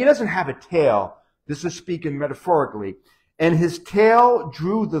tail, he doesn't have a tail. This is speaking metaphorically. And his tail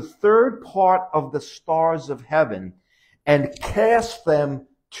drew the third part of the stars of heaven and cast them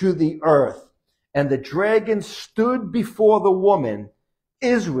to the earth. And the dragon stood before the woman,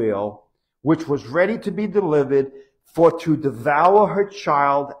 Israel, which was ready to be delivered, for to devour her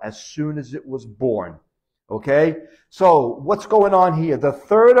child as soon as it was born. Okay? So, what's going on here? The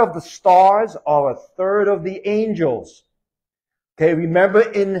third of the stars are a third of the angels. Okay, remember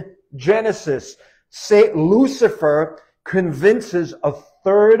in Genesis, Lucifer convinces a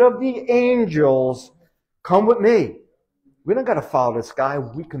third of the angels, come with me. We don't got to follow this guy.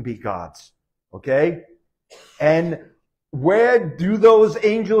 We can be gods. Okay? And where do those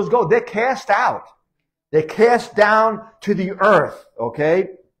angels go? They're cast out. They're cast down to the earth. Okay?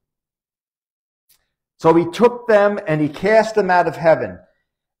 So he took them and he cast them out of heaven.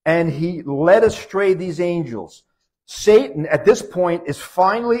 And he led astray these angels. Satan, at this point, is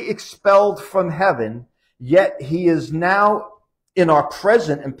finally expelled from heaven, yet he is now in our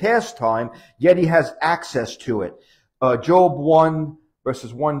present and past time, yet he has access to it. Job 1,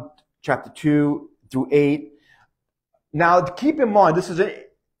 verses 1, chapter 2 through 8. Now, keep in mind, this is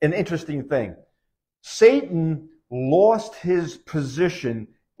an interesting thing. Satan lost his position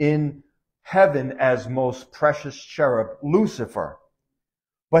in heaven as most precious cherub, Lucifer.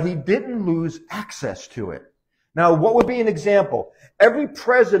 But he didn't lose access to it. Now, what would be an example? Every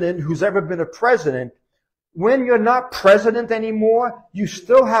president who's ever been a president, when you're not president anymore, you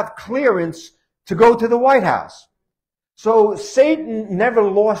still have clearance to go to the White House. So Satan never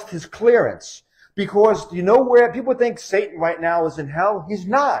lost his clearance because you know where people think Satan right now is in hell? He's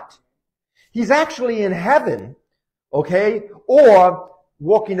not. He's actually in heaven, okay? Or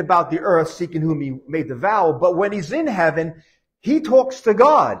walking about the earth seeking whom he may devour. But when he's in heaven, he talks to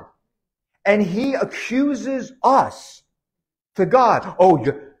God and he accuses us to God. Oh,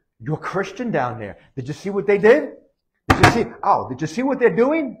 you're Christian down there. Did you see what they did? Did you see what they're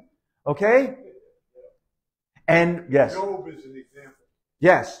doing? Okay? And yes. Job is an example.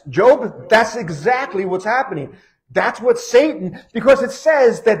 Yes, Job, that's exactly what's happening. That's what Satan, because it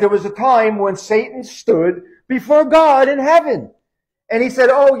says that there was a time when Satan stood before God in heaven. And he said,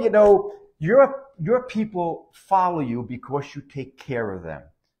 oh, you know, your people follow you because you take care of them.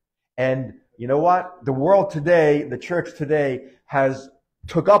 And you know what? The world today, the church today has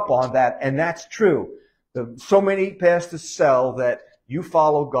took up on that, and that's true. So many pastors sell that you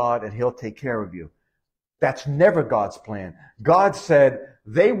follow God and he'll take care of you. That's never God's plan. God said,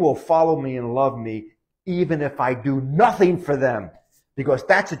 they will follow me and love me even if I do nothing for them, because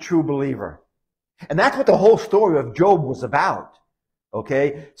that's a true believer. And that's what the whole story of Job was about.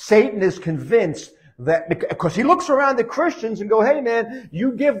 Okay? Satan is convinced that, because he looks around the Christians and go, hey man,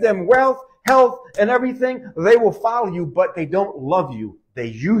 you give them wealth, health, and everything, they will follow you, but they don't love you. They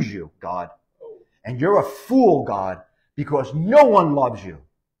use you, God. And you're a fool, God, because no one loves you.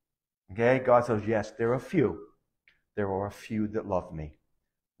 Okay? God says, yes, there are a few. There are a few that love me.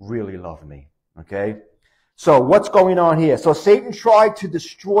 Really love me. Okay? So what's going on here? So Satan tried to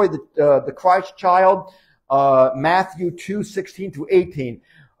destroy the Christ child, Matthew 2:16 through 18.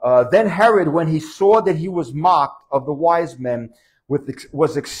 Then Herod, when he saw that he was mocked of the wise men,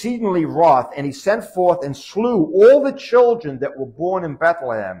 was exceedingly wroth, and he sent forth and slew all the children that were born in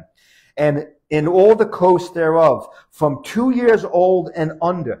Bethlehem, and in all the coast thereof, from 2 years old and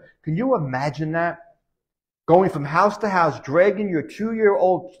under. Can you imagine that? Going from house to house, dragging your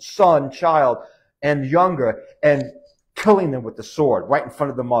 2-year-old son, child, and younger, and killing them with the sword right in front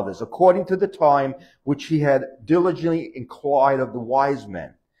of the mothers, according to the time which he had diligently inquired of the wise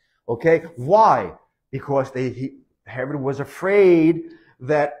men. Okay? Why? Because Herod was afraid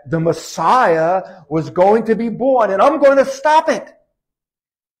that the Messiah was going to be born, and I'm going to stop it.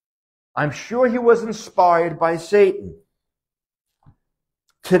 I'm sure he was inspired by Satan.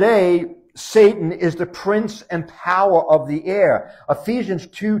 Today, Satan is the prince and power of the air. Ephesians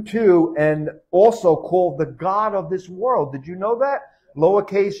 2:2, and also called the god of this world. Did you know that?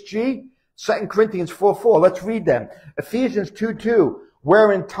 Lowercase g. 2 Corinthians 4:4. Let's read them. Ephesians 2:2.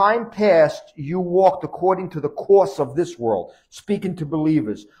 Where in time past you walked according to the course of this world, speaking to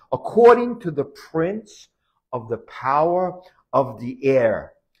believers, according to the prince of the power of the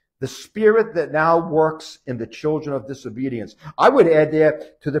air, the spirit that now works in the children of disobedience. I would add there,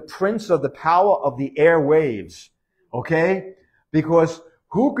 to the prince of the power of the airwaves. Okay? Because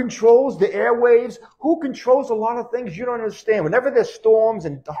who controls the airwaves? Who controls a lot of things you don't understand? Whenever there's storms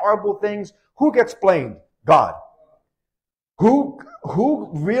and horrible things, who gets blamed? God.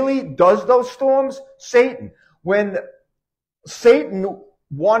 Who really does those storms? Satan. When Satan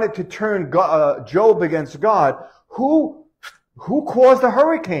wanted to turn Job against God, who caused the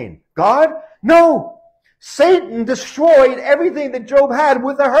hurricane? God? No. Satan destroyed everything that Job had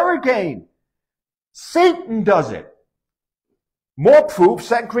with a hurricane. Satan does it. More proof,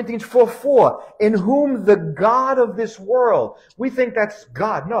 2 Corinthians 4:4, in whom the God of this world. We think that's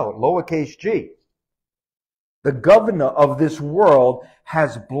God. No, lowercase g. The governor of this world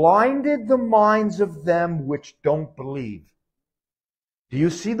has blinded the minds of them which don't believe. Do you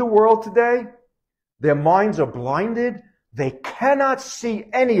see the world today? Their minds are blinded. They cannot see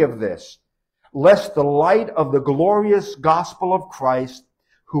any of this, lest the light of the glorious gospel of Christ,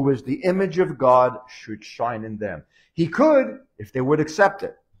 who is the image of God, should shine in them. He could, if they would accept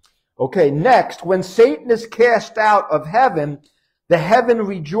it. Okay, next, when Satan is cast out of heaven, the heaven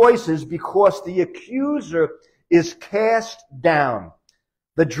rejoices because the accuser is cast down.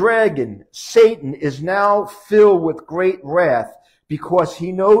 The dragon, Satan, is now filled with great wrath because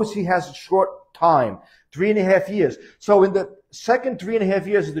he knows he has a short time, 3.5 years. So in the second 3.5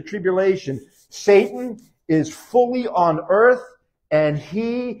 years of the tribulation, Satan is fully on earth, and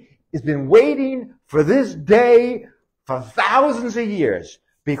he has been waiting for this day for thousands of years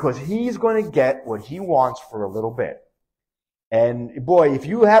because he's going to get what he wants for a little bit. And boy, if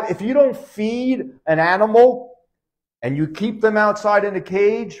you don't feed an animal and you keep them outside in a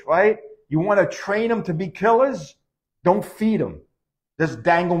cage, right? You want to train them to be killers? Don't feed them. Just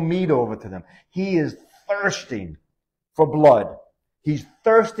dangle meat over to them. He is thirsting for blood. He's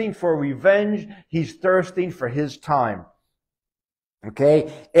thirsting for revenge. He's thirsting for his time.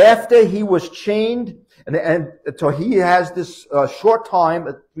 Okay? After he was chained, and so he has this short time,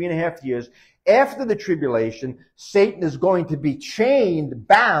 3.5 years. After the tribulation, Satan is going to be chained,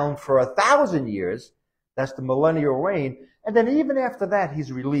 bound for 1,000 years. That's the millennial reign. And then even after that,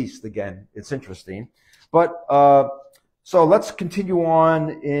 he's released again. It's interesting. But, so let's continue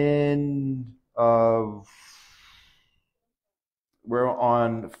on in, we're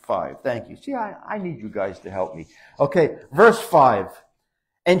on 5. Thank you. See, I need you guys to help me. Okay, verse 5.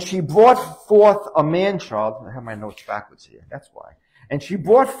 And she brought forth a man-child. I have my notes backwards here. That's why. And she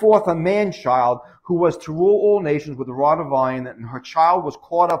brought forth a man-child who was to rule all nations with a rod of iron, and her child was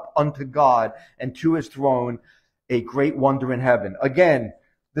caught up unto God and to his throne, a great wonder in heaven. Again,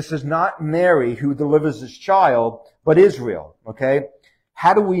 this is not Mary who delivers his child, but Israel. Okay?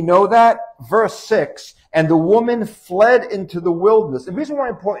 How do we know that? Verse 6, and the woman fled into the wilderness. The reason why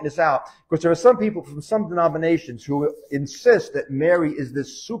I'm pointing this out, because there are some people from some denominations who insist that Mary is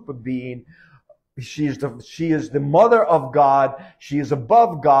this super being. She is the mother of God. She is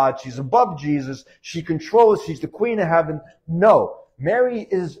above God. She's above Jesus. She controls. She's the queen of heaven. No, Mary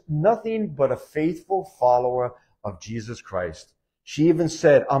is nothing but a faithful follower of Jesus Christ. She even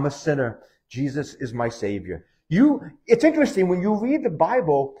said, I'm a sinner. Jesus is my Savior. It's interesting, when you read the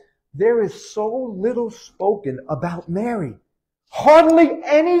Bible, there is so little spoken about Mary. Hardly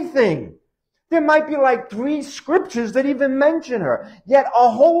anything. There might be like 3 scriptures that even mention her. Yet a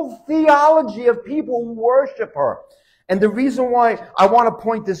whole theology of people who worship her. And the reason why I want to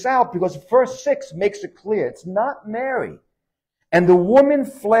point this out, because verse 6 makes it clear. It's not Mary. And the woman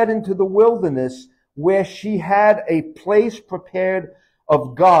fled into the wilderness, where she had a place prepared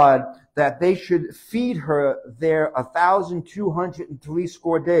of God, that they should feed her there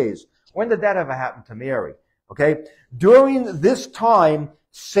 1,260 days. When did that ever happen to Mary? Okay? During this time,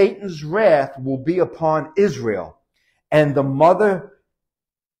 Satan's wrath will be upon Israel, and the mother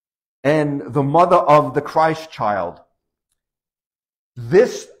of the Christ child.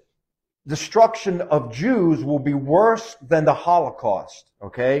 This destruction of Jews will be worse than the Holocaust.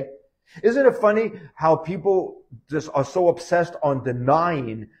 Okay? Isn't it funny how people just are so obsessed on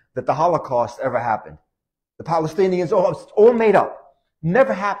denying that the Holocaust ever happened? The Palestinians, it's all made up.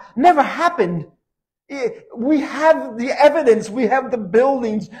 Never happened. We have the evidence. We have the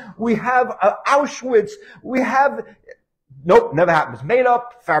buildings. We have Auschwitz. We have... Nope, never happened. It's made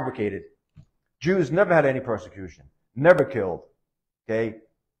up, fabricated. Jews never had any persecution. Never killed. Okay?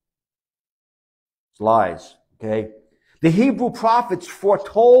 It's lies. Okay? The Hebrew prophets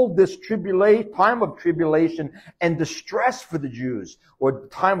foretold this time of tribulation and distress for the Jews, or the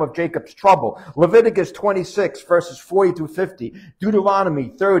time of Jacob's trouble. Leviticus 26, verses 40 through 50, Deuteronomy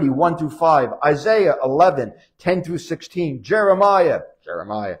 30, 1 through 5, Isaiah 11, 10 through 16, Jeremiah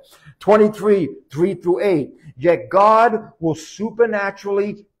 23, 3 through 8. Yet God will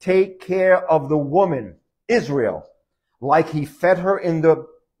supernaturally take care of the woman, Israel, like he fed her in the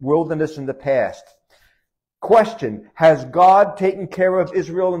wilderness in the past. Question, has God taken care of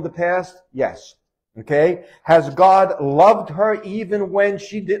Israel in the past? Yes. Okay. Has God loved her even when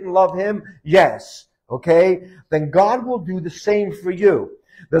she didn't love him? Yes. Okay. Then God will do the same for you.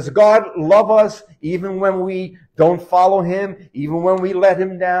 Does God love us even when we don't follow him, even when we let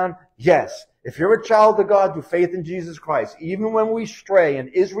him down? Yes. If you're a child of God through faith in Jesus Christ, even when we stray, and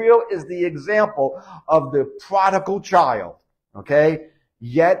Israel is the example of the prodigal child, okay?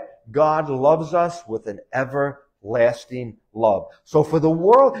 Yet God loves us with an everlasting love. So for the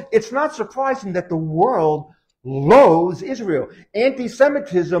world, it's not surprising that the world loathes Israel.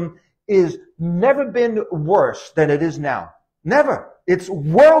 Anti-Semitism is never been worse than it is now. Never. It's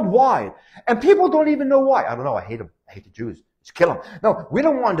worldwide. And people don't even know why. I don't know. I hate them. I hate the Jews. Just kill them. No, we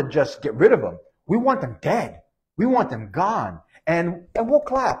don't want to just get rid of them. We want them dead. We want them gone. And we'll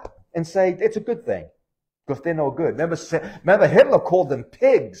clap and say it's a good thing. Because they're no good. Remember Hitler called them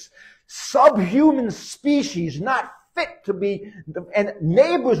pigs. Subhuman species, not fit to be, and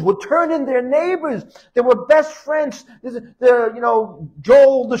neighbors would turn in their neighbors. They were best friends.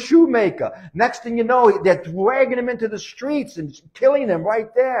 Joel the shoemaker. Next thing you know, they're dragging him into the streets and killing him right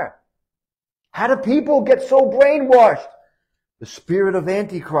there. How do people get so brainwashed? The spirit of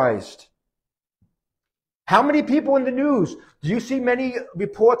Antichrist. How many people in the news? Do you see many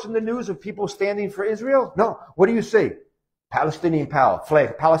reports in the news of people standing for Israel? No. What do you see? Palestinian flags,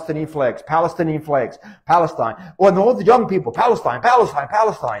 Palestinian flags, Palestinian flags, Palestine. Or all the young people, Palestine.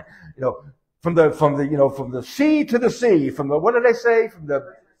 You know, from the sea to the sea. What did they say? From the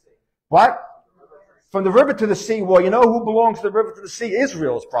river to the sea. Well, you know who belongs to the river to the sea?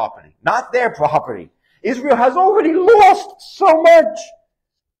 Israel's property, not their property. Israel has already lost so much.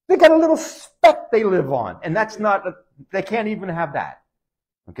 They got a little speck they live on. And they can't even have that.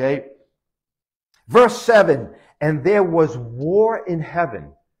 Okay? Verse 7, and there was war in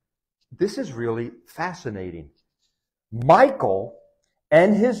heaven. This is really fascinating. Michael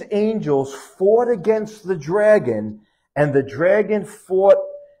and his angels fought against the dragon, and the dragon fought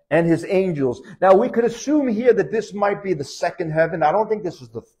and his angels. Now, we could assume here that this might be the second heaven. I don't think this is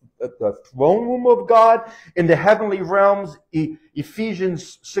the throne room of God in the heavenly realms.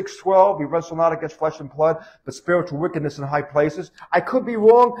 Ephesians 6:12, we wrestle not against flesh and blood, but spiritual wickedness in high places. I could be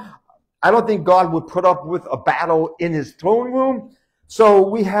wrong. I don't think God would put up with a battle in his throne room. So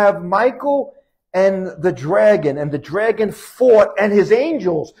we have Michael and the dragon fought and his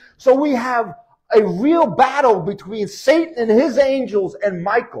angels. So we have a real battle between Satan and his angels and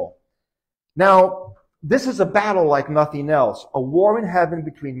Michael. Now, this is a battle like nothing else. A war in heaven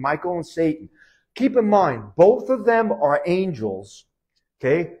between Michael and Satan. Keep in mind, both of them are angels.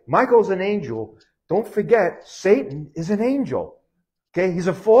 Okay? Michael's an angel. Don't forget, Satan is an angel. Okay? He's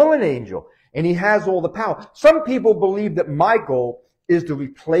a fallen angel. And he has all the power. Some people believe that Michael is the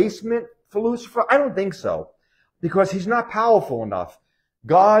replacement for Lucifer. I don't think so. Because he's not powerful enough.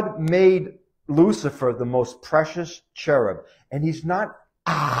 God made Lucifer the most precious cherub. And he's not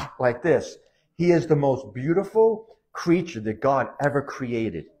like this. He is the most beautiful creature that God ever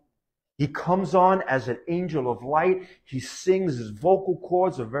created. He comes on as an angel of light. He sings. His vocal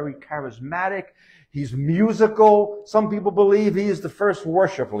cords are very charismatic. He's musical. Some people believe he is the first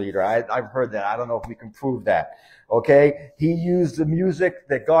worship leader. I've heard that. I don't know if we can prove that. Okay? He used the music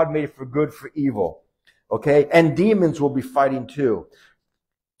that God made for good for evil. Okay? And demons will be fighting too.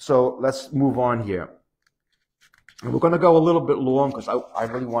 So let's move on here. And we're going to go a little bit long because I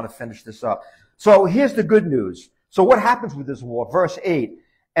really want to finish this up. So here's the good news. So what happens with this war? Verse 8,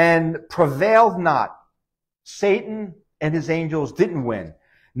 and prevailed not. Satan and his angels didn't win.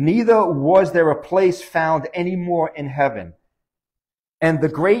 Neither was there a place found any more in heaven. And the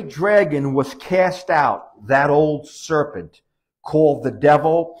great dragon was cast out, that old serpent, called the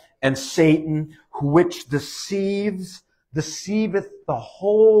devil and Satan, which deceiveth the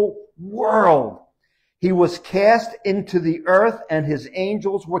whole world. He was cast into the earth, and his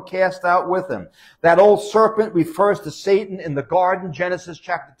angels were cast out with him. That old serpent refers to Satan in the garden, Genesis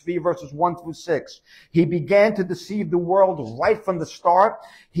chapter 3, verses 1 through 6. He began to deceive the world right from the start.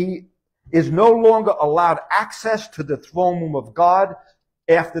 He is no longer allowed access to the throne room of God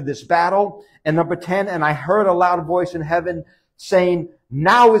after this battle. And number 10, and I heard a loud voice in heaven saying,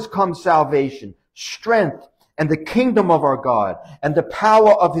 now is come salvation, strength, and the kingdom of our God, and the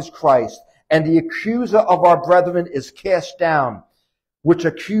power of his Christ. And the accuser of our brethren is cast down, which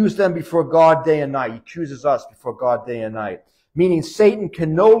accused them before God day and night. He accuses us before God day and night. Meaning Satan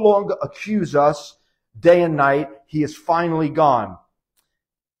can no longer accuse us day and night. He is finally gone.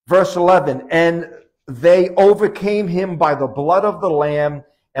 Verse 11, and they overcame him by the blood of the Lamb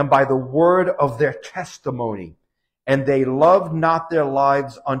and by the word of their testimony. And they loved not their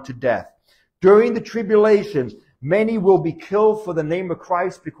lives unto death. During the tribulation, many will be killed for the name of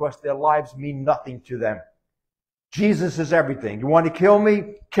Christ because their lives mean nothing to them. Jesus is everything. You want to kill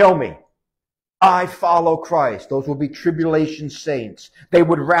me? Kill me. I follow Christ. Those will be tribulation saints. They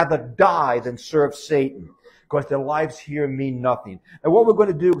would rather die than serve Satan because their lives here mean nothing. And what we're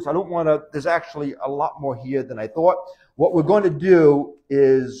going to do, because I don't want to, there's actually a lot more here than I thought. What we're going to do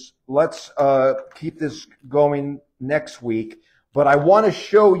is, let's keep this going next week. But I want to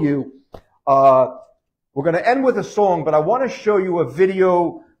show you, we're going to end with a song, but I want to show you a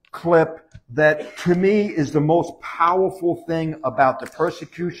video clip that to me is the most powerful thing about the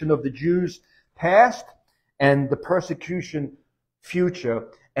persecution of the Jews past and the persecution future,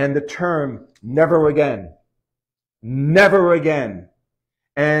 and the term never again. Never again.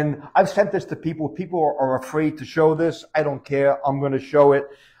 And I've sent this to people. People are afraid to show this. I don't care. I'm going to show it.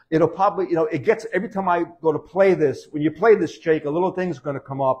 It'll probably, it gets, every time I go to play this, when you play this, Jake, a little thing's going to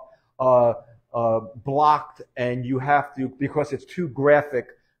come up, blocked, and you have to, because it's too graphic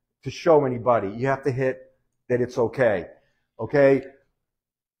to show anybody, you have to hit that it's okay. Okay?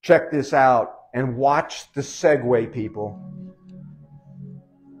 Check this out and watch the segue, people.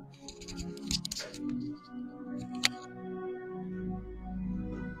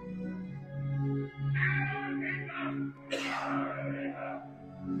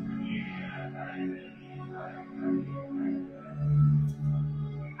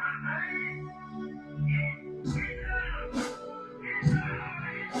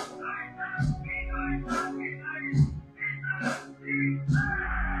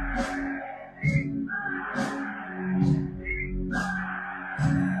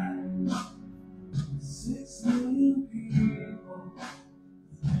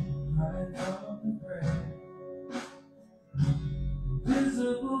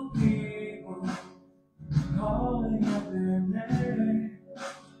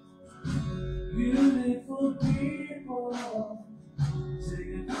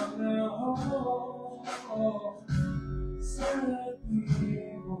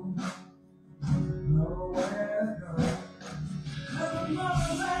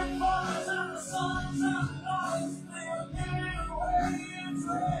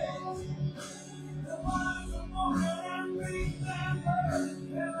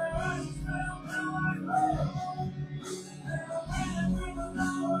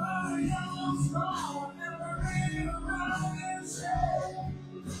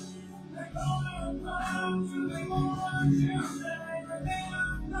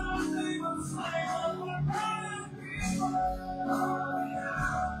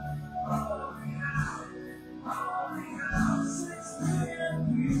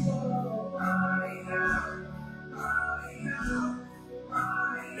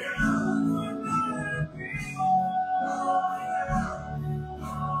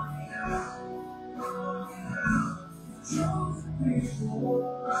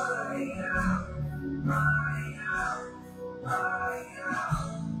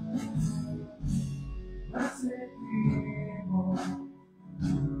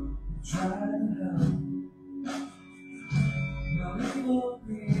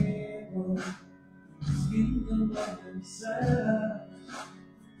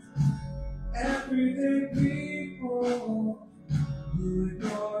 Everyday people who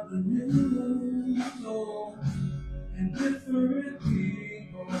ignore the news, oh, and different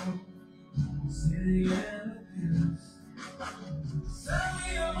people sitting in the pews.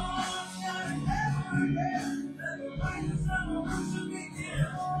 Suddenly I'm on shining every day, and the righteous revolution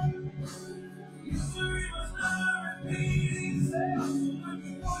begins. History must not repeat itself,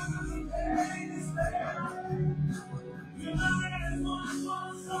 looking for the day is there. You know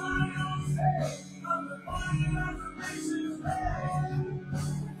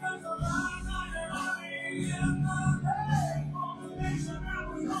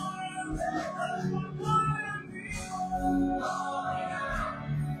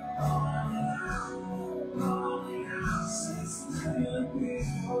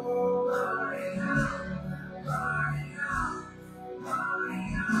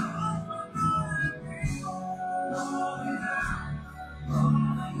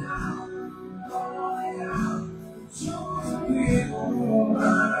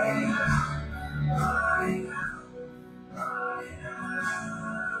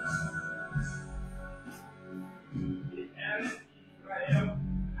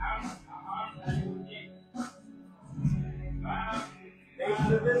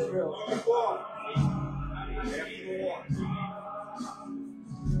Israel. Keep on. After the war.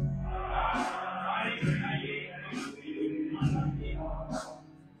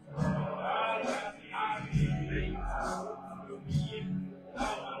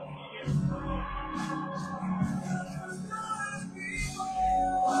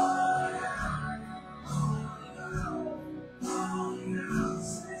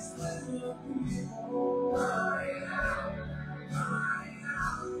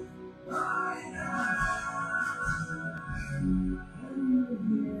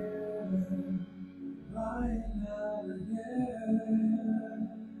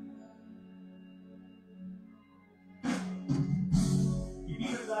 Die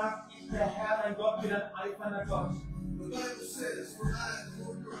Bibel sagt, ich der Herr, dein Gott, bin ein eifernder Gott. The Bible says, "For I, the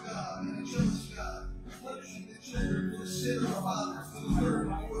Lord your God, am a jealous God, punishing the children for the sin of the fathers to the third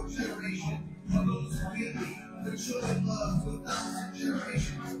and fourth generation of those who hate me, and show them love to 1,000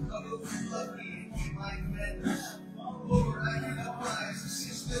 generations of those who love me and keep my commandments." Lord, I cannot rise to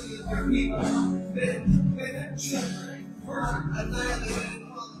 6 million of your people, men, women, children, murdered, annihilated,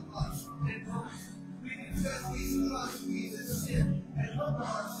 and holocaust, and broken. We confess these atrocities as sin and humble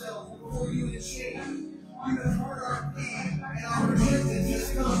ourselves before you in shame. You have heard our plea, and our repentance has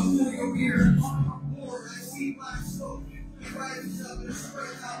come before your ears. Lord, I see black smoke. It rises up and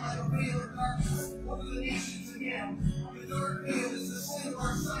spreads out like a veil of darkness over the nations again. The dark veil is the sin of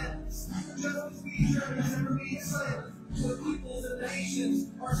our silence. Just as we Germans have remained silent, the peoples and the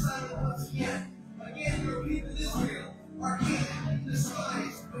nations are silent once again. Again, your people Israel are hated,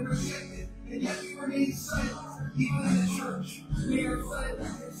 despised, and rejected, and yet we remain silent. Even in the church, we are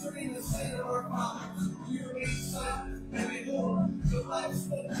silent concerning the sin of our fathers. We remain silent, and behold, the black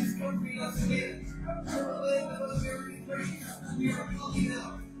smoke is covering us again. From the land of American grace, we are calling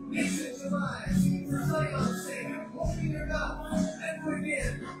out. Nations arise, for Zion's sake, open their mouth, never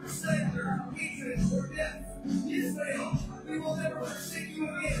again, slander, hatred, or death. Israel, we will never forsake you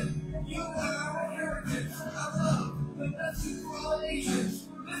again. You are our inheritance, our love, the blessing for all nations.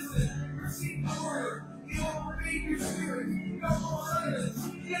 Listen, receive the word. You will pervade your spirit. No more silence.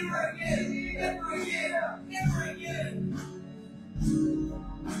 Never again, never again, never again.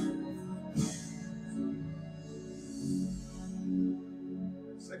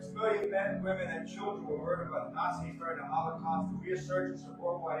 6 million men, women, and children were murdered by the Nazis during the Holocaust. The resurgence of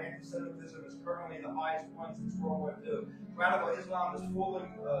worldwide anti-Semitism is currently the highest point since World War II. Radical Islam is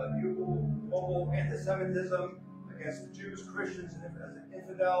fueling global anti-Semitism against the Jews, Christians, and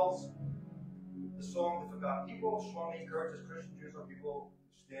infidels. The song "The Forgotten People" strongly encourages Christian Jews or people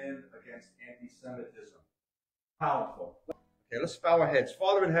to stand against anti-Semitism. Powerful. Okay, let's bow our heads.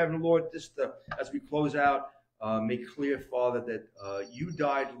 Father in heaven, Lord, just as we close out, make clear, Father, that you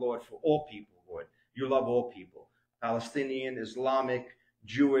died, Lord, for all people, Lord. You love all people. Palestinian, Islamic,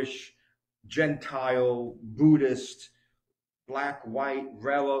 Jewish, Gentile, Buddhist, black, white,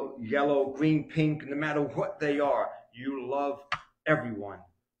 yellow, green, pink, no matter what they are, you love everyone.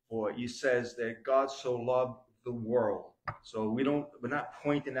 For you says that God so loved the world. So we're not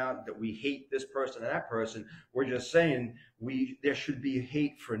pointing out that we hate this person or that person. We're just saying there should be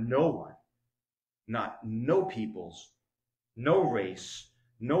hate for no one. No peoples, no race,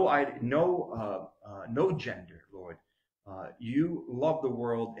 no gender, Lord. You love the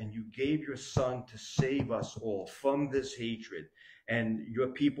world, and you gave your Son to save us all from this hatred. And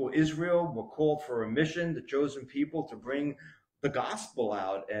your people, Israel, were called for a mission, the chosen people, to bring the gospel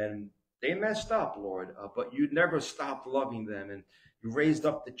out. And they messed up, Lord, but you never stopped loving them. And you raised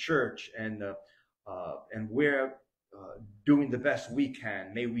up the church, and we're doing the best we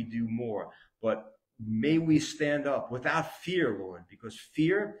can. May we do more. But may we stand up without fear, Lord, because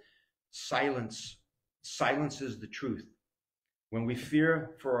fear silences the truth. When we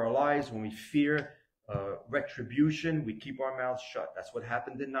fear for our lives, when we fear retribution, we keep our mouths shut. That's what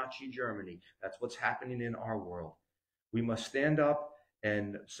happened in Nazi Germany. That's what's happening in our world. We must stand up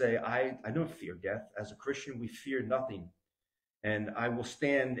and say, I don't fear death. As a Christian, we fear nothing. And I will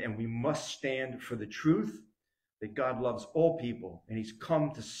stand, and we must stand for the truth that God loves all people, and he's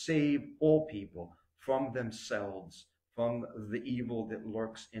come to save all people from themselves, from the evil that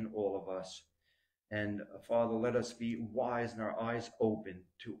lurks in all of us. And Father, let us be wise and our eyes open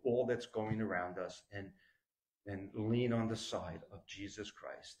to all that's going around us, and lean on the side of Jesus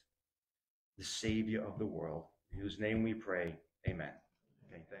Christ, the Savior of the world, in whose name we pray. Amen.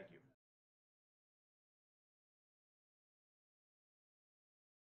 Okay, thank you.